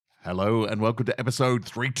Hello and welcome to episode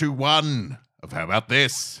 321 of How About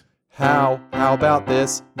This? How about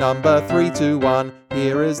this? Number 321.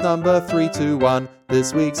 Here is number 321.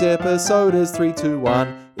 This week's episode is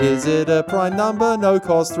 321. Is it a prime number? No,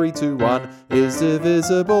 cause 321 is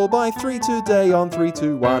divisible by 3 today on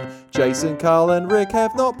 321. Jason, Carl and Rick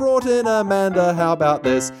have not brought in Amanda. How about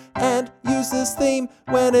this? And use this theme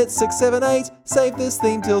when it's 678. Save this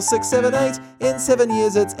theme till 678. In 7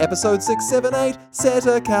 years it's episode 678. Set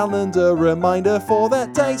a calendar reminder for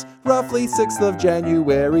that date. Roughly 6th of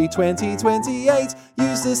January 2028.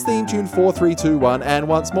 Use this theme tune for 321. And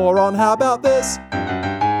once more on How About This?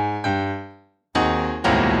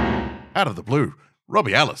 Out of the blue,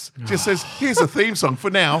 Robbie Ellis just says, here's a theme song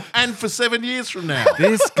for now and for 7 years from now.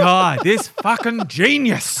 This guy, this fucking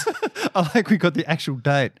genius. I like we got the actual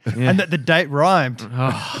date and that the date rhymed.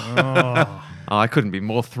 Oh, I couldn't be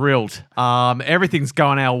more thrilled. Everything's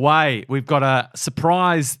going our way. We've got a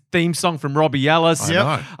surprise theme song from Robbie Ellis. I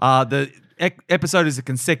know. The episode is a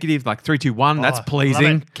consecutive, like 3, 2, 1. That's pleasing.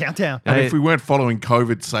 Love it. Countdown. And if we weren't following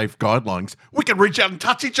COVID-safe guidelines, we could reach out and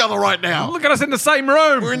touch each other right now. Look at us in the same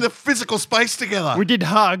room. We're in the physical space together. We did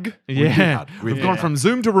hug. Yeah. We've gone from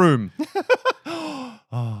Zoom to room.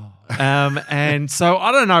 And so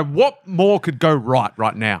I don't know what more could go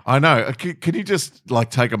right now. I know. Can you just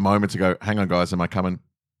take a moment to go, hang on, guys, am I coming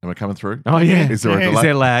through? Oh, yeah. Is there a delay? Is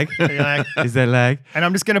there lag? Is there lag? And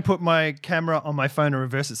I'm just going to put my camera on my phone and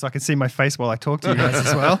reverse it so I can see my face while I talk to you guys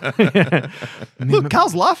as well. Look,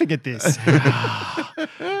 Carl's laughing at this.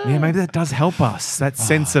 Yeah, maybe that does help us. That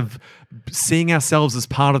sense of seeing ourselves as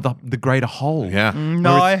part of the greater whole. Yeah.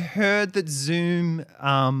 No, I heard that Zoom,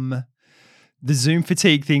 the Zoom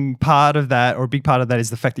fatigue thing, part of that, or a big part of that, is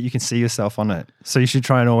the fact that you can see yourself on it. So you should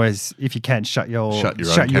try and always, if you can, shut your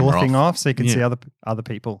thing off so you can see other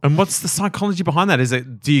people. And what's the psychology behind that? Is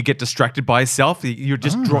it, do you get distracted by yourself? You're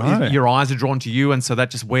just your eyes are drawn to you, and so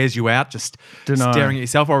that just wears you out, just staring at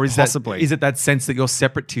yourself, or is it that sense that you're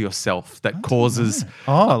separate to yourself that causes?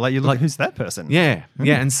 Oh, like you look, who's that person? Yeah,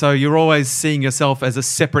 yeah, and so you're always seeing yourself as a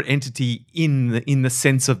separate entity in the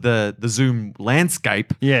sense of the Zoom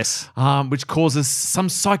landscape. Yes, which causes some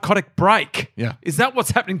psychotic break. Yeah, is that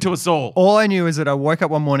what's happening to us all? All I knew is that I woke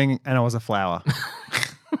up one morning and I was a flower.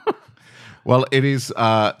 Well, it is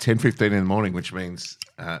 10:15 in the morning, which means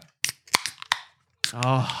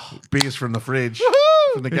beers from the fridge,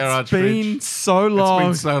 from the garage fridge. It's been so long.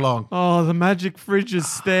 It's been so long. Oh, the magic fridge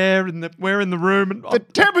is there, and we're in the room. And the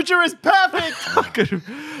temperature is perfect.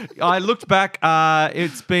 I looked back.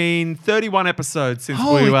 It's been 31 episodes since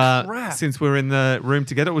since we were in the room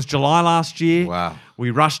together. It was July last year. Wow. We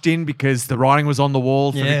rushed in because the writing was on the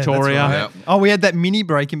wall for Victoria. That's right. Yep. Oh, we had that mini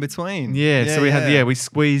break in between. We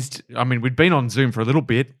squeezed. I mean, we'd been on Zoom for a little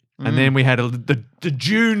bit, and then we had the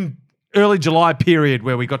June, early July period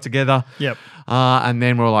where we got together. Yep. And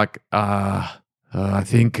then we were like, I don't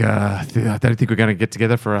think we're going to get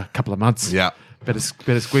together for a couple of months. Yeah. Better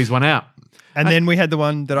squeeze one out. And then we had the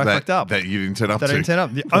one that I fucked up. That you didn't turn up That to. I didn't turn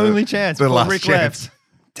up. The only chance the before last Rick chance. left.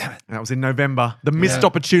 Damn it. That was in November. The missed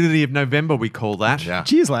opportunity of November, we call that. Yeah.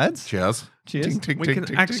 Cheers, lads. Cheers. Cheers. Tink, tink, We tink, can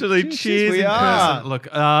tink, actually tink. cheers we in are. person. Look,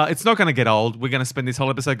 it's not going to get old. We're going to spend this whole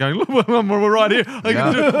episode going, look, we're right here.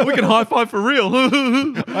 We can high five for real.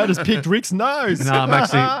 I just picked Rick's nose.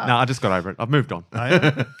 I just got over it. I've moved on.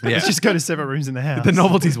 Let's just go to separate rooms in the house. The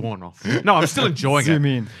novelty's worn off. No, I'm still enjoying Zoom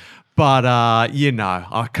it. in. But,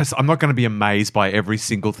 because I'm not going to be amazed by every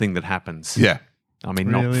single thing that happens. Yeah. I mean,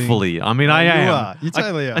 Really? not fully. I mean, I am. You are. You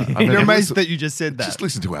totally are. mean, You're amazed listen- that you just said that. Just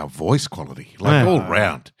listen to our voice quality, all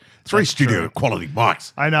round. 3 studio quality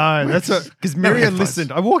mics. I know. That's what, because Miriam headphones.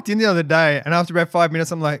 listened. I walked in the other day and after about 5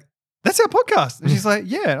 minutes, I'm like, that's our podcast. And she's like,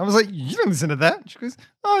 yeah. And I was like, you don't listen to that. She goes,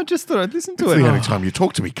 oh, I just thought I'd listen to It's it. the only time you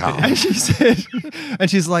talk to me, Carl. And she said,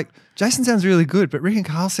 and she's like, Jason sounds really good, but Rick and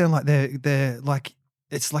Carl sound like they're like,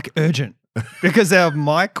 it's like urgent because our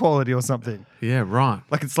mic quality or something. Yeah, right.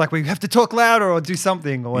 Like it's like we have to talk louder or do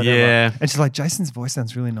something or whatever. Yeah. And she's like, Jason's voice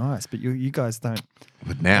sounds really nice, but you guys don't.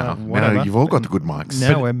 But now whatever. you've all got the good mics.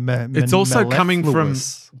 Now we're It's also coming from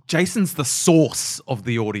mellifluous. Jason's the source of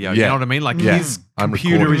the audio. You Yeah. know what I mean? Like Yeah. his I'm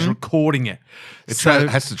computer recording. is recording it. It So-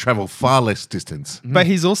 has to travel far less distance. But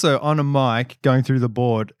he's also on a mic going through the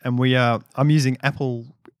board, and I'm using Apple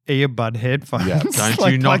earbud headphones. Yeah. Don't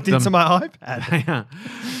like you knock plugged into them- my iPad.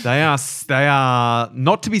 they are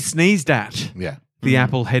not to be sneezed at. Yeah. the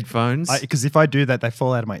Apple headphones. Because if I do that, they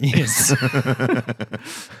fall out of my ears.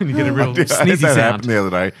 And you get a real I had sneezy that sound. happen the other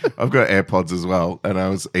day. I've got AirPods as well, and I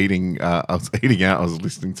was eating. I was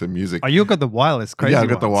listening to music. Oh, you got the wireless crazy Yeah, I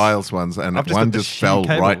got the ones. wireless ones, and I've just one got the just fell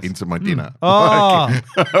shitty right cables. into my dinner. Oh.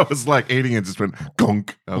 Like, I was like eating and just went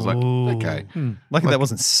gonk. I was like, okay. Lucky that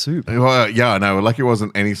wasn't soup. Well, yeah, I know. Lucky it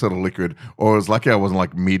wasn't any sort of liquid, or it was lucky I wasn't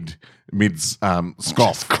like mid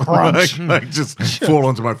scoff, crunch. like just fall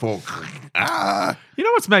onto my fork. You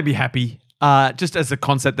know what's made me happy? Just as a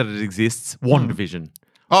concept that it exists, WandaVision.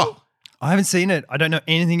 Oh, I haven't seen it. I don't know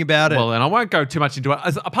anything about it. Well, and I won't go too much into it.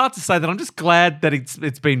 Apart to say that I'm just glad that it's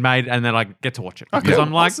been made and that I get to watch it. Because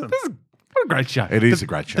I'm like, awesome. what a great show. it is a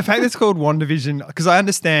great show. the fact that it's called WandaVision, because I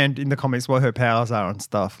understand in the comics what her powers are and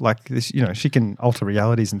stuff. Like this, she can alter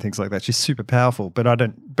realities and things like that. She's super powerful, but I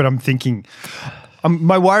don't. But I'm thinking,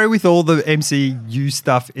 my worry with all the MCU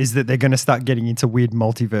stuff is that they're going to start getting into weird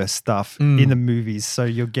multiverse stuff in the movies. So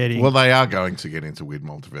you're getting. Well, they are going to get into weird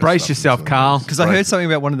multiverse. Brace stuff yourself, into the Carl. movies. Because I heard something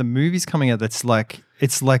about one of the movies coming out that's like,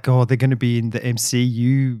 it's like, oh, they're going to be in the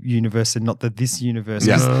MCU universe and not this universe.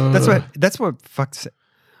 Yeah. 'Cause that's what fucks.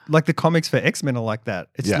 Like the comics for X-Men are like that.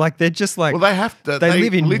 It's Yeah. like they're just like. Well, they have to. They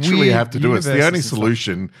live in literally weird have to do it. It's the universes only and stuff.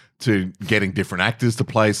 solution to getting different actors to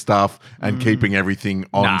play stuff and keeping everything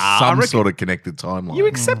on Nah, I some reckon- sort of connected timeline. You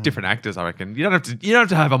accept different actors, I reckon. You don't have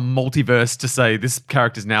to have a multiverse to say this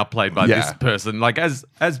character's now played by this Yeah. person. Like as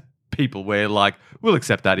people, we're like, we'll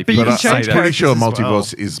accept that if But you you But can say I'm change that. pretty sure characters as well.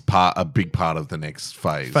 multiverse is a big part of the next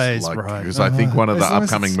phase. Phase, right. Because I think one of the as long as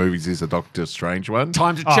upcoming it's- movies is a Doctor Strange one,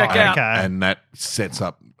 Time to check out. okay. and that sets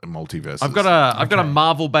up a multiverse. I've got a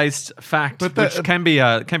Marvel-based fact, But which can be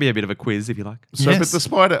a bit of a quiz if you like. So, Yes. but the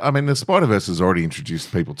Spider-Verse has already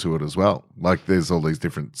introduced people to it as well. Like, there's all these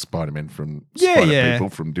different Spider-Men from people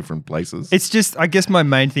from different places. It's just, I guess my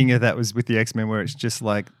main thing of that was with the X-Men, where it's just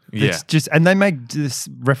like, it's Yeah. just, and they make this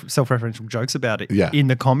self-referential jokes about it in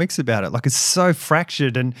the comics about it. Like it's so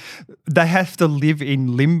fractured, and they have to live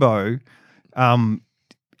in limbo,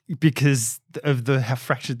 because of how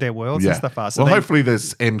fractured their worlds and stuff are. So well, hopefully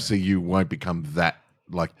this MCU won't become that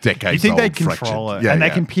like decades. you think they old control fractured. it, and they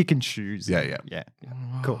yeah. can pick and choose. Yeah.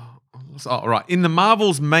 Cool. All right. In the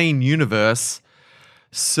Marvel's main universe,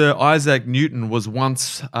 Sir Isaac Newton was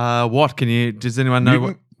once what? Does anyone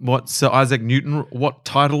know what Sir Isaac Newton? What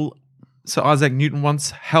title Sir Isaac Newton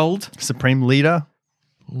once held? Supreme Leader,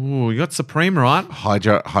 Ooh, you got Supreme right.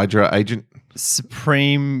 Hydra agent.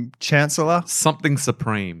 Supreme Chancellor, Something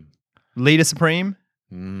Supreme. Leader Supreme,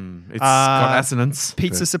 It's got assonance.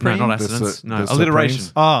 Pizza Supreme. No, not The assonance. su- No, the alliteration.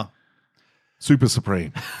 Supremes. Oh, Super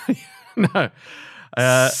Supreme. No.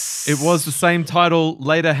 It was the same title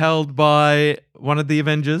later held by one of the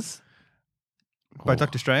Avengers. by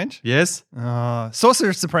Doctor Strange. Yes.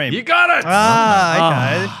 Sorcerer Supreme. You got it.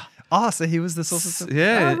 okay. So he was the Sorcerer Supreme.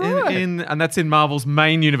 Yeah, right. and that's in Marvel's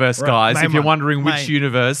main universe, Right, guys. main If you're one. wondering which Main.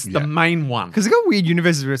 universe, the Yeah. main one. Because they've got weird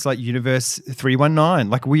universes where it's like Universe 319,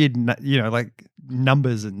 like weird, like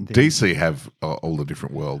numbers and things. DC have all the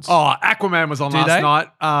different worlds. Oh, Aquaman was on Do last they? night,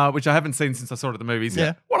 which I haven't seen since I saw it at the movies.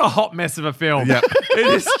 Yeah. What a hot mess of a film. Yeah. It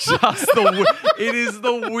is just it is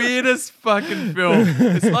the weirdest fucking film.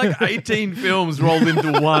 It's like 18 films rolled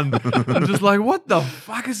into one. I'm just like, what the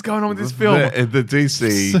fuck is going on with this film? The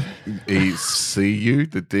DCECU,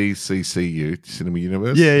 the DCCU, Cinema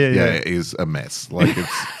Universe, Yeah. is a mess. Like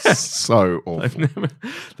it's so awful.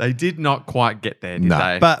 They did not quite get there, did No.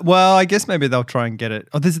 they? But, well, I guess maybe they'll try and get it.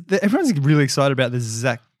 Everyone's really excited about the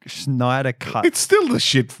Zack Snyder cut. It's still the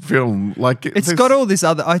shit film. Like It's got all this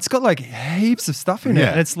other, it's got like heaps of stuff in it.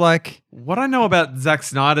 Yeah. And it's like, What I know about Zack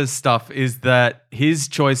Snyder's stuff is that his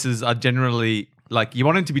choices are generally like you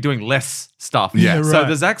want him to be doing less stuff. Yeah. Yeah, So right.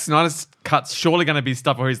 the Zack Snyder's cut's surely going to be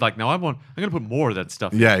stuff where he's like, no, I'm going to put more of that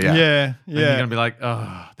stuff. yeah. And you're going to be like,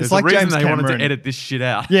 oh, there's like a reason James they wanted Cameron. to edit this shit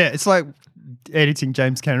out. Yeah, it's like editing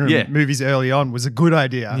James Cameron Yeah. movies early on was a good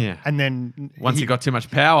idea. Yeah. And then Once he got too much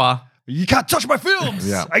power. you can't touch my films.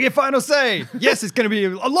 Yeah. I get final say. Yes, it's going to be a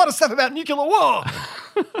lot of stuff about nuclear war.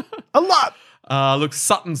 A lot. Look,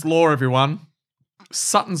 Sutton's Law, everyone.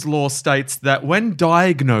 Sutton's Law states that when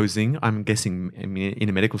diagnosing, I'm guessing in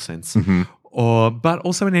a medical sense, but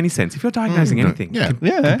also in any sense, if you're diagnosing anything, yeah.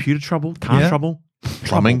 computer trouble, car Yeah. trouble,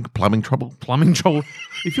 Plumbing trouble. plumbing trouble,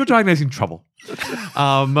 if you're diagnosing trouble,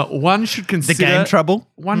 one should The consider game trouble.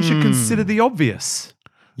 One should consider the obvious.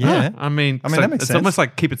 Yeah. I mean, that makes it's sense. almost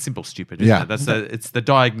like keep it simple, stupid. Isn't Yeah. it? It's the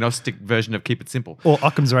diagnostic version of keep it simple. Or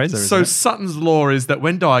Occam's razor. So isn't it? Sutton's Law is that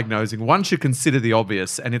when diagnosing, one should consider the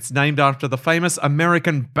obvious, and it's named after the famous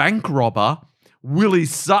American bank robber, Willie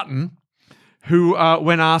Sutton, who,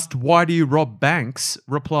 when asked, why do you rob banks,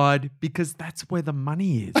 replied, because that's where the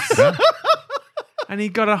money is. And he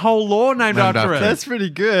got a whole law named after it. That's pretty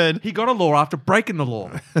good. He got a law after breaking the law.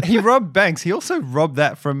 He robbed banks. He also robbed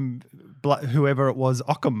that from whoever it was,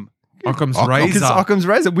 Occam's razor. Occam's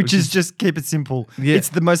razor, which is just keep it simple. Yeah. It's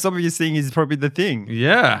the most obvious thing is probably the thing.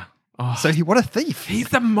 Yeah. Oh. So what a thief. He's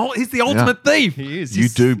the ultimate thief. He is. You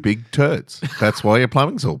do big turds. That's why your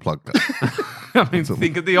plumbing's all plugged up. I mean,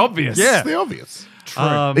 think of the obvious. Yeah. It's the obvious.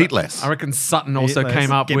 Eat less. I reckon Sutton also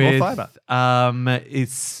came up Get with more fiber.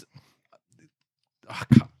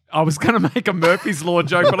 I was going to make a Murphy's Law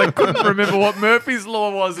joke, but I couldn't remember what Murphy's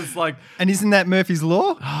Law was. It's like... And isn't that Murphy's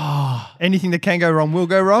Law? Anything that can go wrong will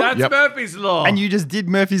go wrong? That's Murphy's Law. And you just did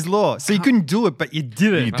Murphy's Law. So you couldn't do it, but you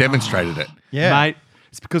did it. You demonstrated it. Yeah. Mate,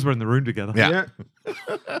 it's because we're in the room together. Yeah.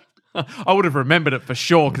 I would have remembered it for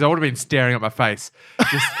sure because I would have been staring at my face.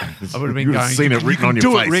 I would have been You've going, seen it written on your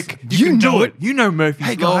do face. it, Rick. You can know do it. You know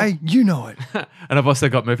Murphy's Law. Hey, guy, you know it. And I've also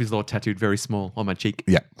got Murphy's Law tattooed very small on my cheek.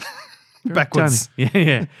 Yeah. Backwards.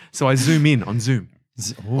 Yeah. So I zoom in on Zoom.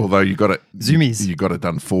 Although you got it, Zoomies. You got it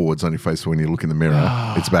done forwards on your face when you look in the mirror.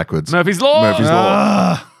 It's backwards. Murphy's Law. Murphy's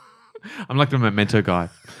Law. I'm like the Memento guy,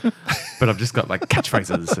 but I've just got like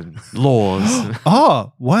catchphrases and laws.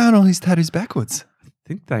 Oh, why aren't all his tattoos backwards? I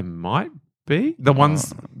think they might be the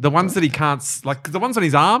ones that he can't like. 'Cause the ones on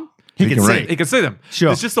his arm, He can see. He can see them.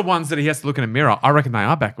 Sure. It's just the ones that he has to look in a mirror. I reckon they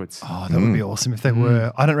are backwards. Oh, that would be awesome if they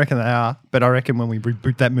were. I don't reckon they are, but I reckon when we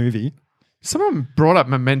reboot that movie. Someone brought up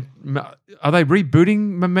Memento. Are they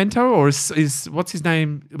rebooting Memento, or is what's his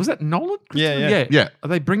name? Was that Nolan? Yeah. Are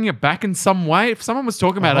they bringing it back in some way? If someone was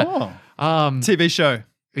talking about it, TV show.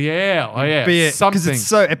 yeah, Be it, something. because it's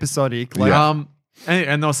so episodic. Like,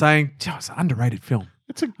 and they were saying, it's an underrated film.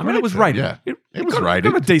 It's a I mean, it was rated. Yeah. It was got,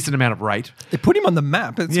 rated. Got a decent amount of rate. It put him on the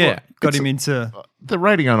map. It's what got him into... The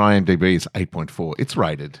rating on IMDb is 8.4. It's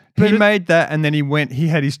rated. He made that and then he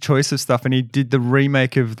had his choice of stuff and he did the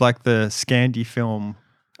remake of like the Scandi film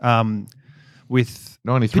with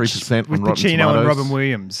 93% with on Rotten Pacino Tomatoes. and Robin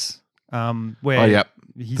Williams. Where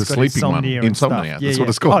he's the got sleeping one. insomnia. Insomnia. And That's stuff. what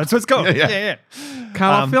it's called. Oh, that's what it's called. Yeah.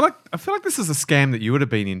 Carl, I feel like this is a scam that you would have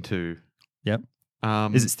been into. Yep.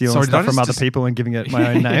 Is it stealing stuff from other people and giving it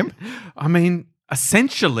my own name? I mean,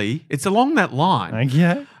 essentially, it's along that line.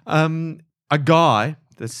 Yeah. A guy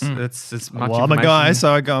that's much. Well, I'm a guy,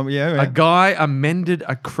 so I go. Yeah. A guy amended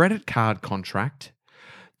a credit card contract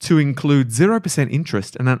to include 0%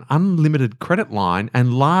 interest and an unlimited credit line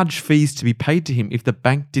and large fees to be paid to him if the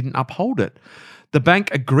bank didn't uphold it. The bank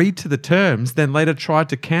agreed to the terms, then later tried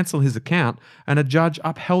to cancel his account, and a judge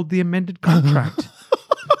upheld the amended contract.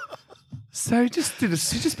 So he just pulled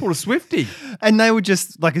a Swiftie. And they were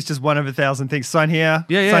just like, it's just one of 1,000 things. Sign here,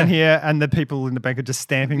 sign here, and the people in the bank are just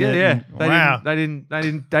stamping it. Yeah.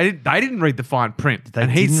 They didn't read the fine print. And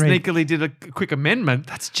he sneakily did a quick amendment.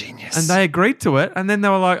 That's genius. And they agreed to it. And then they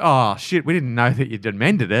were like, oh shit, we didn't know that you'd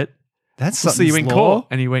amended it. That's We'll see you in law. court.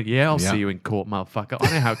 And he went, I'll see you in court, motherfucker. I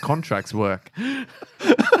know how contracts work.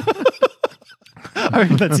 I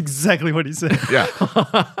reckon that's exactly what he said. Yeah.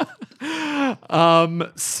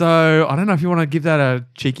 So I don't know if you want to give that a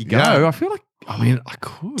cheeky go. Yeah. I feel like, I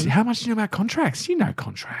could. How much do you know about contracts? You know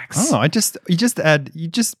contracts. Oh, you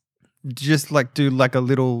just like do like a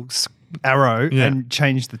little arrow and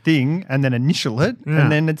change the thing and then initial it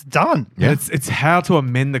and then it's done. Yeah. It's how to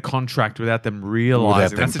amend the contract without them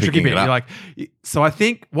realizing. That's the tricky bit. You're like, so I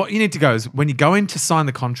think what you need to go is when you go in to sign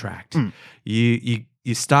the contract, you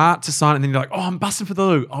start to sign it and then you're like, oh, I'm busting for the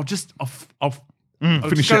loo. I'll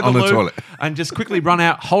Finish it on the toilet. And just quickly run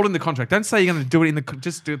out holding the contract. Don't say you're going to do it in the...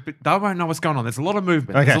 Just do it. They won't know what's going on. There's a lot of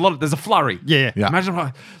movement. Okay. There's a flurry. Yeah. Imagine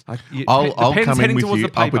I'll come in with you.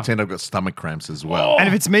 I'll paper. pretend I've got stomach cramps as well. And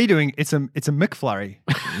if it's me doing it's a McFlurry.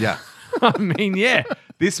 Yeah. I mean,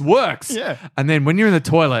 this works. Yeah. And then when you're in the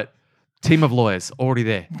toilet, team of lawyers already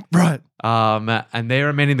there. Right. And they're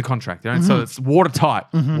amending the contract. So it's watertight.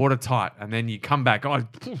 And then you come back,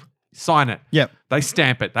 sign it. Yep. They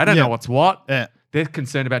stamp it. They don't know what's what. Yeah. They're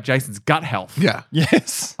concerned about Jason's gut health. Yeah.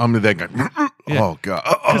 Yes. I'm there going, oh, God.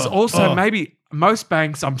 Because also maybe most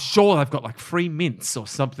banks, I'm sure they've got like free mints or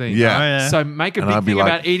something. Yeah. Oh, yeah. So make a big thing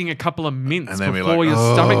about eating a couple of mints before your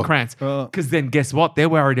stomach cramps. Because then guess what? They're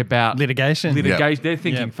worried about litigation. They're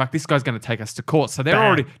thinking, fuck, this guy's going to take us to court. So they're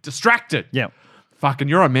already distracted. Yeah. Fucking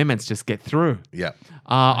your amendments just get through. Yeah.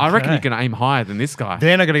 I reckon you can aim higher than this guy.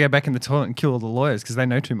 They're not going to go back in the toilet and kill all the lawyers because they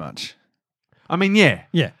know too much. I mean, yeah.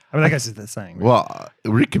 Yeah. I mean, I guess it's the same. Well,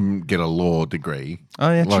 Rick can get a law degree. Oh,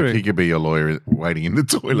 yeah, like true. He could be a lawyer waiting in the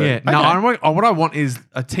toilet. Yeah. No, what I want is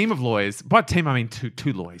a team of lawyers. By team, I mean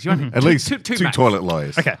two lawyers. You At least two toilet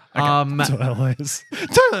lawyers. Okay. Toilet lawyers.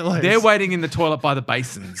 Toilet lawyers. They're waiting in the toilet by the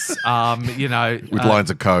basins, With lines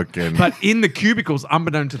of coke. But in the cubicles,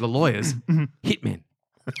 unbeknown to the lawyers, hitmen.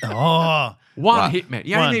 Oh. One hitman.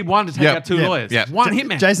 You only need one to take out two lawyers. Yep. One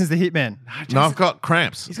hitman. Jason's the hitman. No, I've got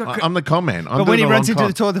cramps. I'm the con man. But when he runs into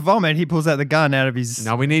the toilet to vomit, he pulls out the gun out of his.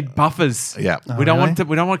 No, we need buffers. Yeah. We don't want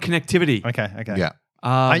connectivity. Okay. Yeah.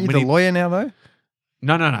 Aren't you the lawyer now, though?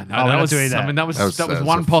 No. That was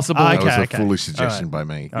one possible. That was a foolish suggestion by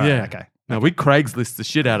me. Yeah. Okay. No, we Craigslist the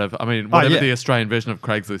shit out of. I mean, whatever the Australian version of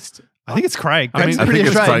Craigslist. I think it's Craig. I mean, I think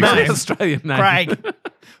it's Australian name. It's Australian name. Craig.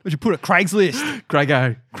 Would you put it Craigslist?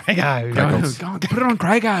 Craigo. Craigos. Go on, put it on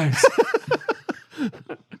Craigos.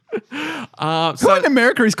 Who in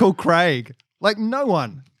America is called Craig? Like no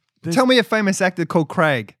one. Tell me a famous actor called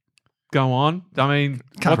Craig. Go on. I mean,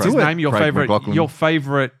 what's his name? Your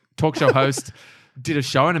favorite talk show host did a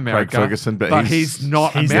show in America. Craig Ferguson, but he's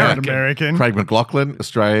not He's American. not American. Craig McLachlan,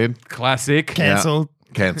 Australian. Classic. Cancelled.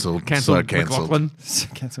 Cancelled. Cancelled.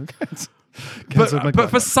 Cancelled. Cancelled. But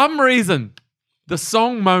for some reason, the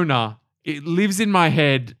song Mona, it lives in my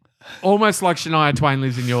head almost like Shania Twain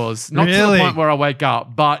lives in yours. Not to the point where I wake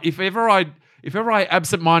up, but if ever I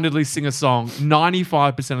absentmindedly sing a song,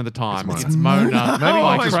 95% of the time it's Mona. Maybe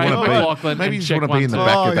by you just Craig want McLachlan maybe and you just Check want to be in the One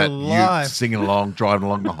back Two. of that ute, singing along, driving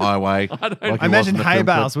along the highway. I imagine hay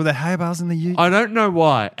bales. Were there hay bales in the ute? I don't know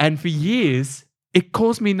why. And for years, it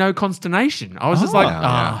caused me no consternation. I was just like,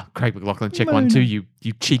 Craig McLachlan, Check 1 2, you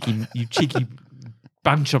cheeky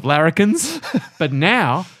bunch of larrikins. But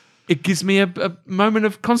now it gives me a moment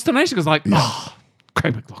of consternation because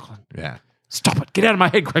Craig McLachlan. Yeah. Stop it. Get out of my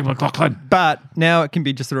head, Craig McLachlan. But now it can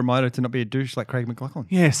be just a reminder to not be a douche like Craig McLachlan.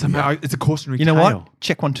 Yeah, somehow it's a cautionary You know tale. what?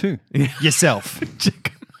 Check 1 2. Yourself.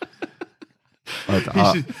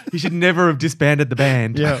 He should never have disbanded the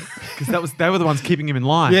band. Yeah. Because they were the ones keeping him in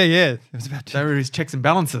line. Yeah. It was about They were his checks and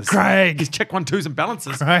balances. Craig. His check 1 2s and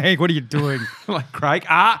balances. Craig, what are you doing? Like Craig.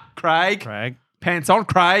 Craig. Craig. Pants on,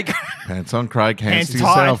 Craig. Pants on, Craig. Hands to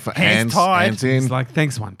tied. yourself. Hands tied. Hands in. He's like,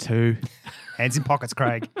 thanks 1 2. Hands in pockets,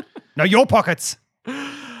 Craig. No, your pockets.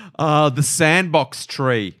 The sandbox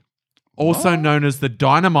tree, also known as the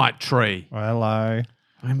dynamite tree. Hello.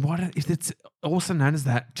 I mean, what if it's also known as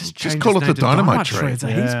that? Just call its it name the to dynamite tree. It's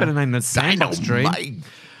a heaps better name than sandbox tree.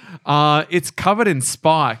 Dynamite. It's covered in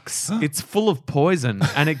spikes. It's full of poison,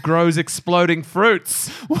 and it grows exploding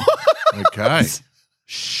fruits. Okay.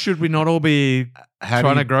 Should we not all be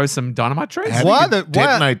trying to grow some dynamite trees? How do you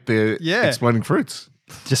detonate the exploding fruits?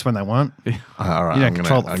 Just when they want. All right, You I'm don't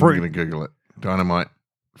control the fruit. going to Google it. Dynamite.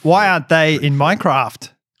 Why aren't they in Minecraft?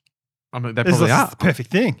 I mean, they It's probably are. the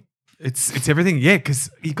perfect thing. It's everything, yeah, because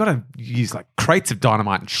you got to use like crates of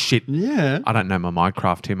dynamite and shit. Yeah. I don't know my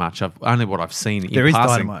Minecraft too much. Only what I've seen in There is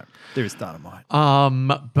passing. dynamite. There is dynamite.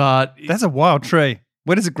 But That's a wild tree.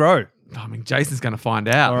 Where does it grow? I mean, Jason's going to find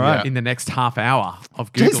out All right. in the next half hour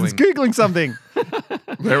of Googling. Jason's Googling something.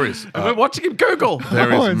 There is. We're watching him Google.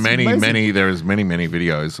 There Oh, is it's many amazing. many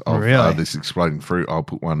videos of Really? this exploding fruit. I'll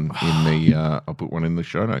put one in the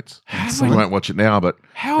show notes. Have We we- won't watch it now, but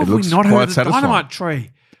How it have we looks not quite heard of the satisfying. dynamite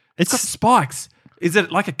tree? It's got It's spikes. Is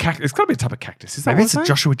it like a cactus? It's got to be a type of cactus. Is that maybe what it's a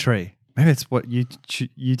Joshua tree. Maybe it's what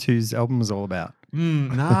U2's album was all about.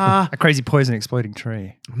 Nah. A crazy poison exploding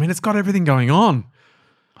tree. I mean, it's got everything going on.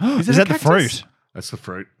 Is it that a the cactus? fruit? That's the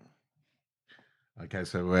fruit. Okay,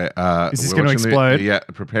 so we're Is this we're gonna watching explode? Yeah,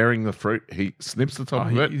 preparing the fruit. He snips the top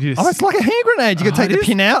of it. Oh, it's like a hand grenade. You can take the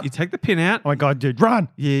pin out. You take the pin out. Oh my god, dude, run!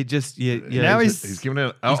 Yeah. Now He's giving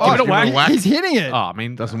it. He's giving it a whack. He's hitting it. Oh, I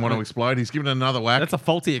mean, Doesn't want to explode. He's giving it another whack. That's a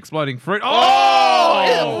faulty exploding fruit. It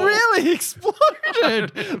Oh! really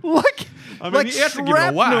exploded. like you have to give it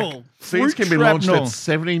a whack. shrapnel. Seeds Fruit can be launched shrapnel. at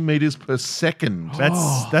 70 meters per second.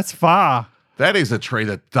 That's far. That is a tree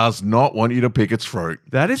that does not want you to pick its fruit.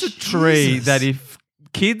 That is a tree Jesus. that if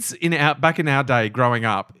kids back in our day growing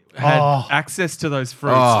up had access to those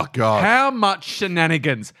fruits, Oh, God. how much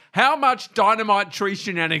shenanigans, how much dynamite tree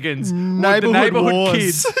shenanigans would the Neighborhood neighborhood wars.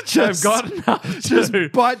 kids have Just- gotten up to?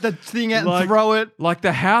 Bite the thing out Like- and throw it. Like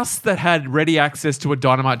the house that had ready access to a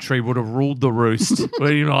dynamite tree would have ruled the roost.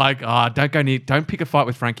 Where you're like, don't go near, don't pick a fight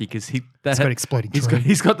with Frankie because he's got exploding he's tree.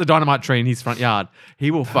 he's got the dynamite tree in his front yard.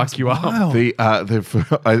 He will fuck you up. Wow.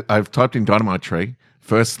 I've typed in dynamite tree.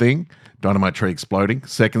 First thing, dynamite tree exploding.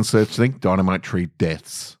 Second search thing, dynamite tree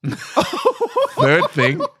deaths. Third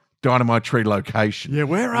thing, Dynamite Tree location. Yeah,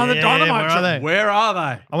 where are the Dynamite Trees? Are they? Where are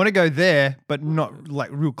they? I want to go there, but not like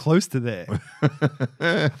real close to there.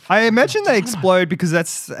 I imagine they explode because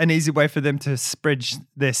that's an easy way for them to spread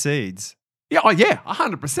their seeds. Yeah,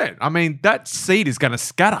 100%. I mean, that seed is going to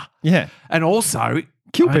scatter. Yeah. And also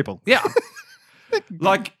kill people. Yeah.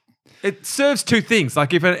 Like it serves two things.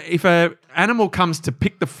 Like if a animal comes to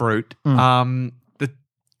pick the fruit, the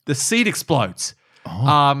seed explodes.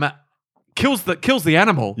 Kills the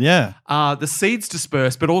animal. Yeah. The seeds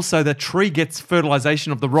disperse, but also the tree gets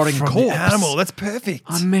fertilization of the rotting From corpse. the animal. That's perfect.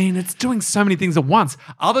 I mean, it's doing so many things at once.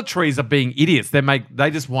 Other trees are being idiots. They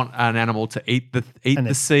just want an animal to eat the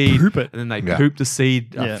seed, poop it. and then they poop the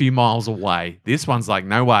seed a few miles away. This one's like,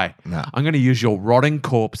 no way. No. I'm going to use your rotting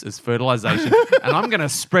corpse as fertilization, and I'm going to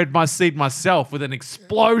spread my seed myself with an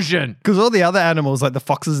explosion. Because all the other animals, like the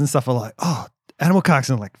foxes and stuff, are like, oh, animal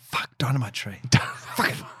carcasses, are like, fuck, Dynamite Tree. Fuck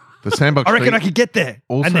it. The sandbox I reckon tree, I could get there.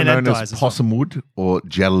 also and then known that as dies possumwood or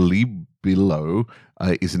jalebilo,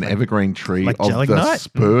 is an evergreen tree like of the gelignite?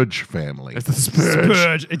 spurge family. It's the spurge.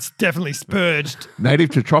 Spurge. It's definitely spurged.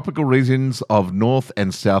 Native to tropical regions of North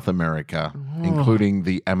and South America, including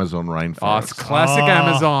the Amazon rainforest. Oh, it's classic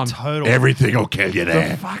Amazon. Total. Everything will kill you The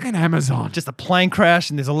there. fucking Amazon. Just a plane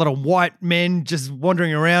crash and there's a lot of white men just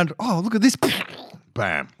wandering around. Oh, look at this.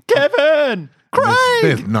 Bam. Kevin! Craig!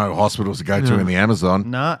 There's no hospitals to go to in the Amazon.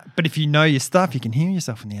 Nah, but if you know your stuff, you can heal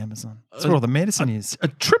yourself in the Amazon. That's where all the medicine is. A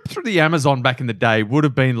trip through the Amazon back in the day would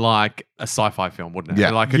have been like a sci-fi film, wouldn't it?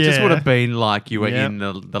 Yeah. Like it just Yeah. would have been like you were in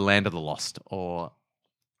the land of the lost, or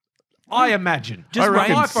I imagine. Just I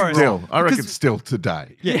reckon rainforest. still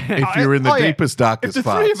today. Yeah. If you're in the deepest, If darkest the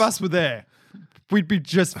parts. three of us were there, we'd be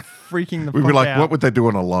just freaking the We'd fuck be like, out. what would they do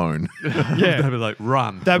on a loan? They'd be like,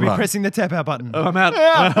 run. They'd be Right. pressing the tap out button. I'm out.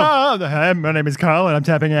 Hi, my name is Carl and I'm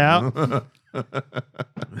tapping out.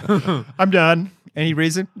 I'm done. Any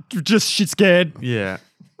reason? Just shit scared. Yeah.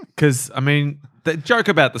 Because, I mean, the joke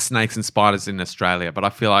about the snakes and spiders in Australia, but I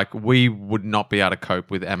feel like we would not be able to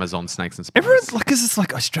cope with Amazon snakes and spiders. Everyone's like, because it's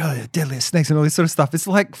like Australia, deadliest snakes and all this sort of stuff. It's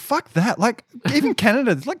like, fuck that. Like, even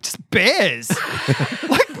Canada, it's like just bears.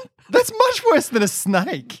 Like, that's much worse than a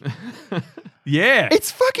snake. Yeah.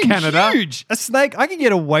 It's fucking Canada. huge. A snake, I can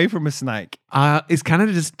get away from a snake. Is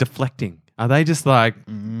Canada just deflecting? Are they just like,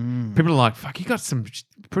 people are like, fuck, you got some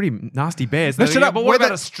pretty nasty bears. No, They're shut like, up. But what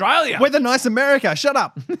about Australia? We're the nice America. Shut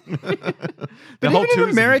up. But whole even in tourism.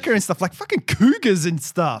 America and stuff, like fucking cougars and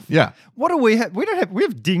stuff. Yeah. What do we have? We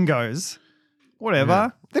have dingoes.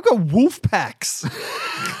 Whatever. They've got wolf packs.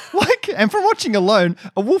 And from watching alone,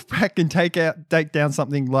 a wolf pack can take down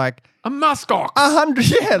something like a muskox.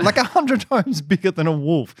 100, like 100 times bigger than a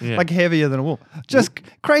wolf, Yeah. like heavier than a wolf. Just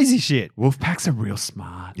crazy shit. Wolf packs are real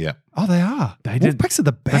smart. Yeah. Oh, they are. Wolf packs are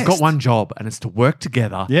the best. They've got one job, and it's to work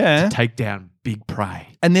together Yeah. to take down big prey.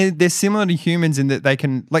 And they're similar to humans in that they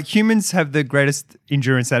can, like humans have the greatest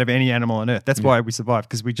endurance out of any animal on earth. That's why we survive,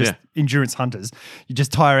 because we just endurance hunters. You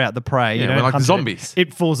just tire out the prey. Yeah, you know, we're like hunt zombies.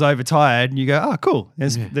 It falls over tired and you go, oh, cool.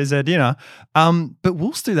 There's our dinner. But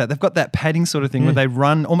wolves do that. They've got that padding sort of thing where they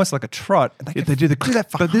run almost like a trot. And They do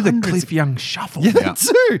that for they do the hundreds Cliff Young shuffle. Yeah, they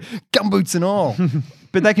do. Gumboots and all.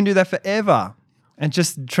 But they can do that forever. And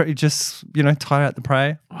just tire out the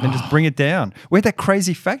prey and just bring it down. We had that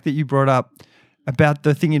crazy fact that you brought up about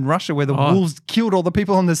the thing in Russia where the wolves killed all the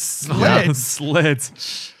people on the sleds. Sleds.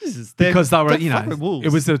 Jesus, Because they were, fucking wolves.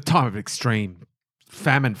 it was a time of extreme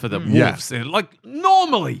famine for the wolves. And like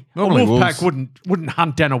normally a Normally wolf wolves- pack wouldn't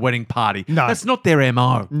hunt down a wedding party. No. That's not their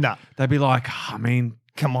MO. No. They'd be like, I mean,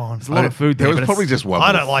 Come on. there's a lot of food there. There was but probably it's- just one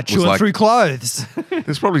I wolf don't like was chewing through clothes.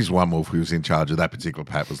 There's probably just one wolf who was in charge of that particular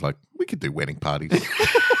pack was like, we could do wedding parties.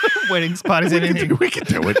 Weddings, parties, anything. we could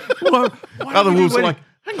do it. Why Other would we wolves are wedding- like,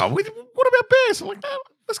 hang on, what about bears? I'm like, no,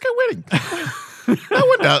 let's go wedding.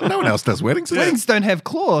 no one else does weddings. Weddings don't have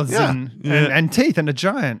claws Yeah. and teeth and a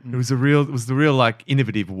giant. It was the real like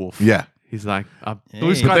innovative wolf. Yeah. He's like, But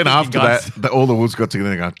then after that, all the wolves got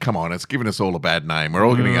together and go, come on, it's giving us all a bad name. We're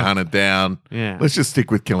all going to get hunted down. Yeah. Let's just stick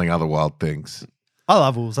with killing other wild things. I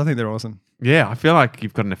love wolves. I think they're awesome. yeah, I feel like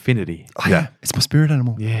you've got an affinity. Oh, yeah. It's my spirit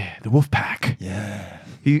animal. Yeah, the wolf pack. Yeah.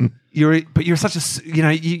 You're such a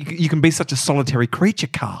you can be such a solitary creature,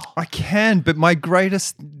 Carl. I can, but my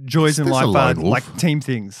greatest joys in There's a life are lone wolf. like team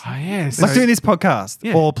things. Oh yeah, Like doing this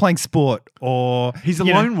podcast or playing sport or he's a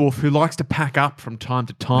you know- lone wolf who likes to pack up from time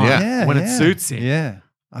to time Yeah. when it suits him. Yeah.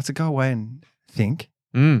 I have to go away and think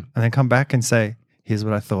Mm. and then come back and say, here's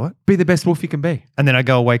what I thought. Be the best wolf you can be. And then I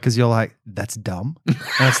go away because you're like, that's dumb. And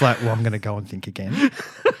it's like, well, I'm going to go and think again.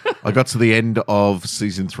 I got to the end of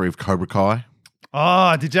season 3 of Cobra Kai.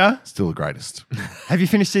 Oh, did ya? Still the greatest. Have you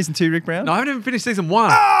finished season 2, Rick Brown? No, I haven't even finished season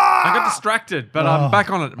 1. I got distracted, but I'm back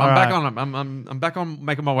on it. I'm back on it. I'm back on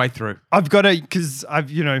making my way through. I've got to, because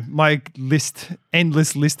my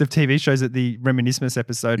endless list of TV shows at the Reminiscence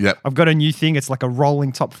episode. Yep. I've got a new thing. It's like a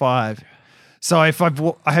rolling top 5. So if I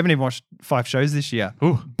haven't even watched 5 shows this year,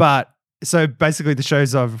 but so basically the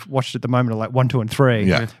shows I've watched at the moment are like 1, 2, and 3.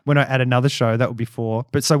 Yeah. When I add another show, that would be 4.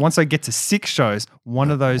 But so once I get to 6 shows,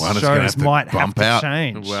 one of those shows might have to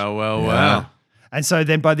change. Well. And so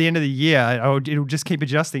then by the end of the year, it'll just keep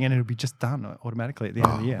adjusting and it'll be just done automatically at the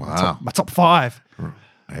end of the year. Wow. My top 5.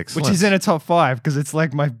 Excellent. Which is in a top 5 because it's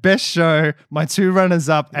like my best show, my 2 runners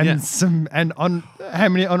up, and how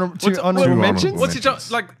many honorable mentions? What's your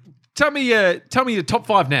top, like? Tell me your top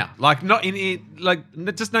 5 now. Like not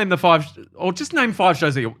just name the 5 or just name 5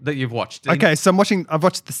 shows that you've watched. Okay, so I'm watching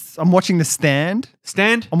The Stand.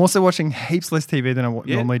 Stand. I'm also watching heaps less TV than I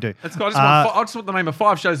normally do. That's cool. I just want the name of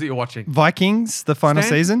 5 shows that you're watching. Vikings, the final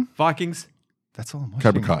season. Vikings. That's all I'm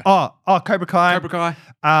watching. Cobra Kai. Oh, Cobra Kai. Cobra Kai.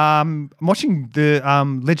 I'm watching the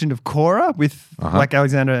Legend of Korra with like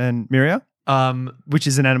Alexander and Miria, which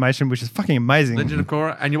is an animation which is fucking amazing. Legend of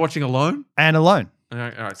Korra, and you're watching Alone. And Alone. All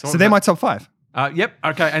right. So they're my top 5. Yep.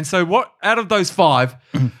 Okay. And so, what out of those 5,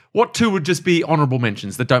 what 2 would just be honorable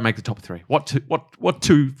mentions that don't make the top 3? What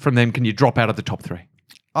 2 from them can you drop out of the top 3?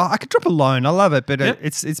 Oh, I could drop Alone. I love it, but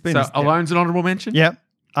it's been so Alone's an honorable mention. Yep.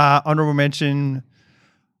 Honorable mention.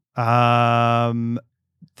 You've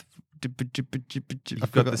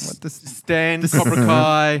got the Stand, Cobra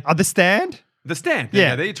Kai. The Stand. The Stand.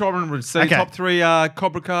 Yeah. There you try and so top 3 are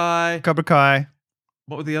Cobra Kai. Cobra Kai.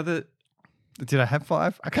 What were the other? Did I have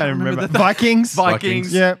 5? I can't remember. Vikings.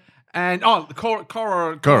 Yeah. And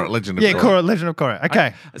Korra, Legend of Korra. Korra, Legend of Korra.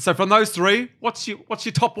 Okay. So from those 3, what's your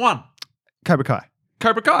top 1? Cobra Kai.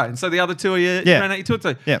 Cobra Kai. And so the other 2 are your 2 or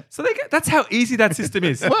 2. Yeah. So that's how easy that system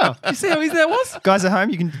is. Wow. You see how easy that was? Guys at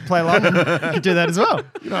home, you can play along and you can do that as well.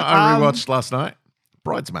 I rewatched last night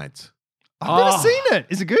Bridesmaids. I've never seen it.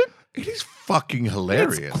 Is it good? It is fucking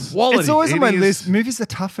hilarious. It's quality. It's always on my list. Movies are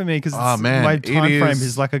tough for me because my time frame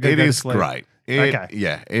is like I go to sleep. Great.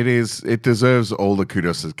 Yeah, it is. It deserves all the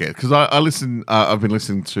kudos it gets because I listen. I've been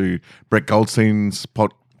listening to Brett Goldstein's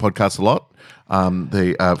podcast a lot.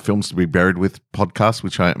 The Films to Be Buried With podcast,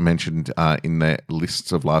 which I mentioned in the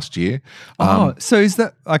lists of last year. So is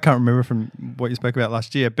that? I can't remember from what you spoke about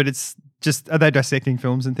last year, but it's just, are they dissecting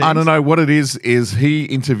films and things? I don't know. What it is he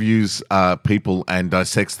interviews people and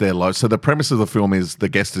dissects their lives. So the premise of the film is the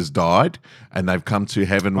guest has died and they've come to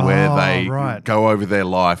heaven where they go over their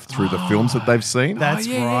life through the films that they've seen. That's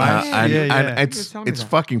right. And it's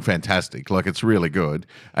fucking fantastic. Like, it's really good.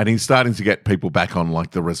 And he's starting to get people back on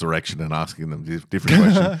like the resurrection and asking them different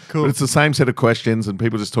questions. Cool. But it's the same set of questions and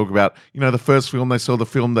people just talk about, the first film they saw, the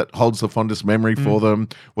film that holds the fondest memory for them,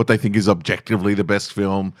 what they think is objectively the best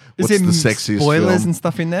film, what's the sexiest spoilers film. And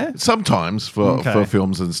stuff in there? Sometimes for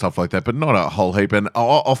films and stuff like that, but not a whole heap. And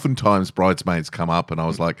oftentimes Bridesmaids come up, and I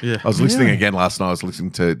was like, I was listening again last night. I was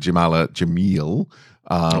listening to Jamil.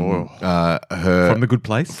 Her From The Good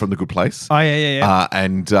Place. From The Good Place. Oh, yeah.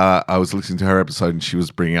 And I was listening to her episode and she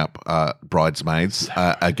was bringing up Bridesmaids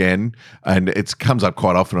again. And it comes up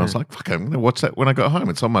quite often. I was like, fuck, I'm going to watch that when I got home.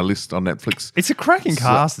 It's on my list on Netflix. It's a cracking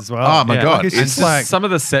cast as well. Oh, my God. Like it's like some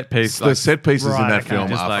of the set pieces. The set pieces in that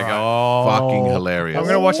film are fucking hilarious. I'm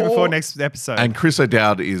going to watch it before next episode. And Chris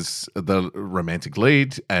O'Dowd is the romantic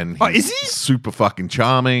lead. And he's is he? super fucking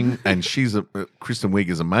charming. And Kristen Wiig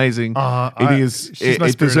is amazing.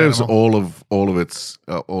 It deserves all of its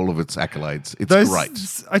accolades. It's great.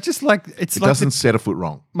 I just like it doesn't set a foot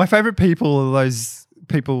wrong. My favorite people are those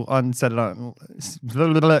people on Saturday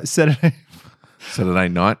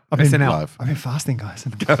night. I've been fasting, guys.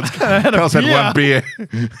 Carl's had one beer.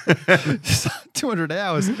 200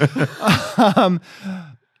 hours.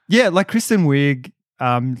 Like Kristen Wiig,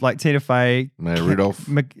 like Tina Fey, Maya Rudolph.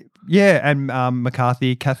 And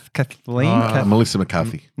McCarthy, Kathleen. Melissa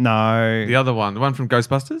McCarthy. No. The other one, the one from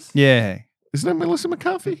Ghostbusters? Yeah. Isn't that Melissa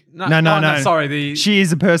McCarthy? No. Sorry, she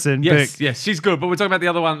is a person. Yes, she's good. But we're talking about the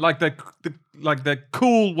other one, like the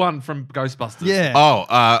cool one from Ghostbusters. Yeah.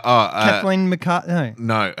 Kathleen McCarthy.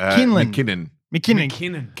 No. McKinnon.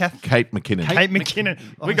 Kate McKinnon. Kate McKinnon.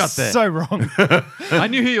 We got there. So wrong. I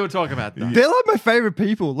knew who you were talking about, though. They're like my favorite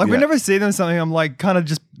people. Like, whenever I see them something, I'm like kind of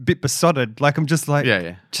just a bit besotted. Like, I'm just like,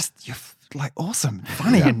 just you're like awesome,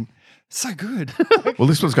 funny, and so good. Well,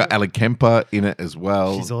 this one's got Alec Kemper in it as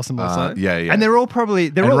well. She's awesome also. Yeah. And they're all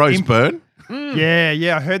and Rose Byrne.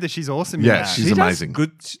 Yeah. I heard that she's awesome. Yeah, she's amazing.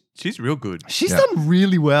 Good. She's real good. She's done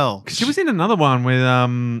really well. She was in another one with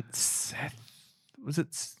Seth. Was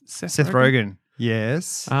it Seth Rogen?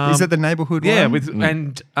 Yes. Is that the neighborhood yeah, one? with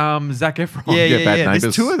and Zac Efron. Yeah. Bad There's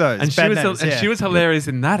Neighbours. 2 of those. And she was hilarious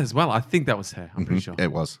in that as well. I think that was her. I'm pretty sure.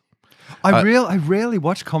 It was. I rarely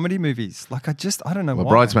watch comedy movies. Like I don't know Well,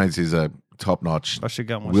 why. Bridesmaids is a top-notch. I should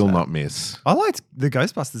go and watch Will that. not miss. I liked the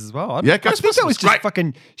Ghostbusters as well. Yeah, I think Ghostbusters that was was just great.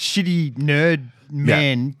 fucking shitty nerd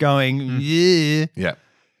men going, yeah. Yeah.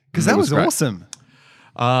 Because that was great. awesome.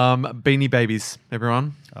 Beanie Babies,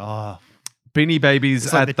 everyone. Oh, Beanie Babies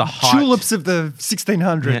it's like at the height. tulips of the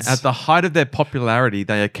 1600s. Yeah, at the height of their popularity,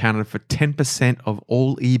 they accounted for 10% of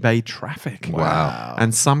all eBay traffic. Wow.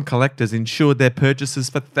 And some collectors insured their purchases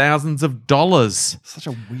for thousands of dollars. Such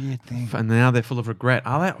a weird thing. And now they're full of regret.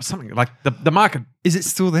 Are they something like the market? Is it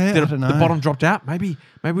still there? I don't know. The bottom dropped out. Maybe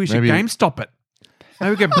we should Maybe- GameStop it.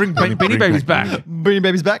 Maybe we can bring Beanie Babies back. Beanie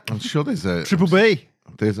Babies back. I'm sure there's a Triple B.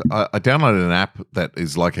 I downloaded an app that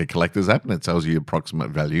is like a collector's app and it tells you approximate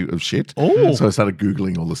value of shit. Oh. So I started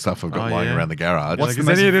Googling all the stuff I've got lying around the garage. Like, is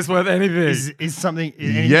any of this worth anything? Is something?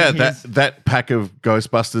 Anything Yeah, here's- that pack of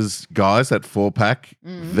Ghostbusters guys, that 4-pack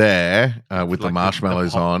there with the Like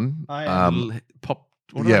marshmallows the pop- on. Pop.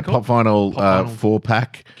 What are they Pop called? Vinyl Pop Vinyl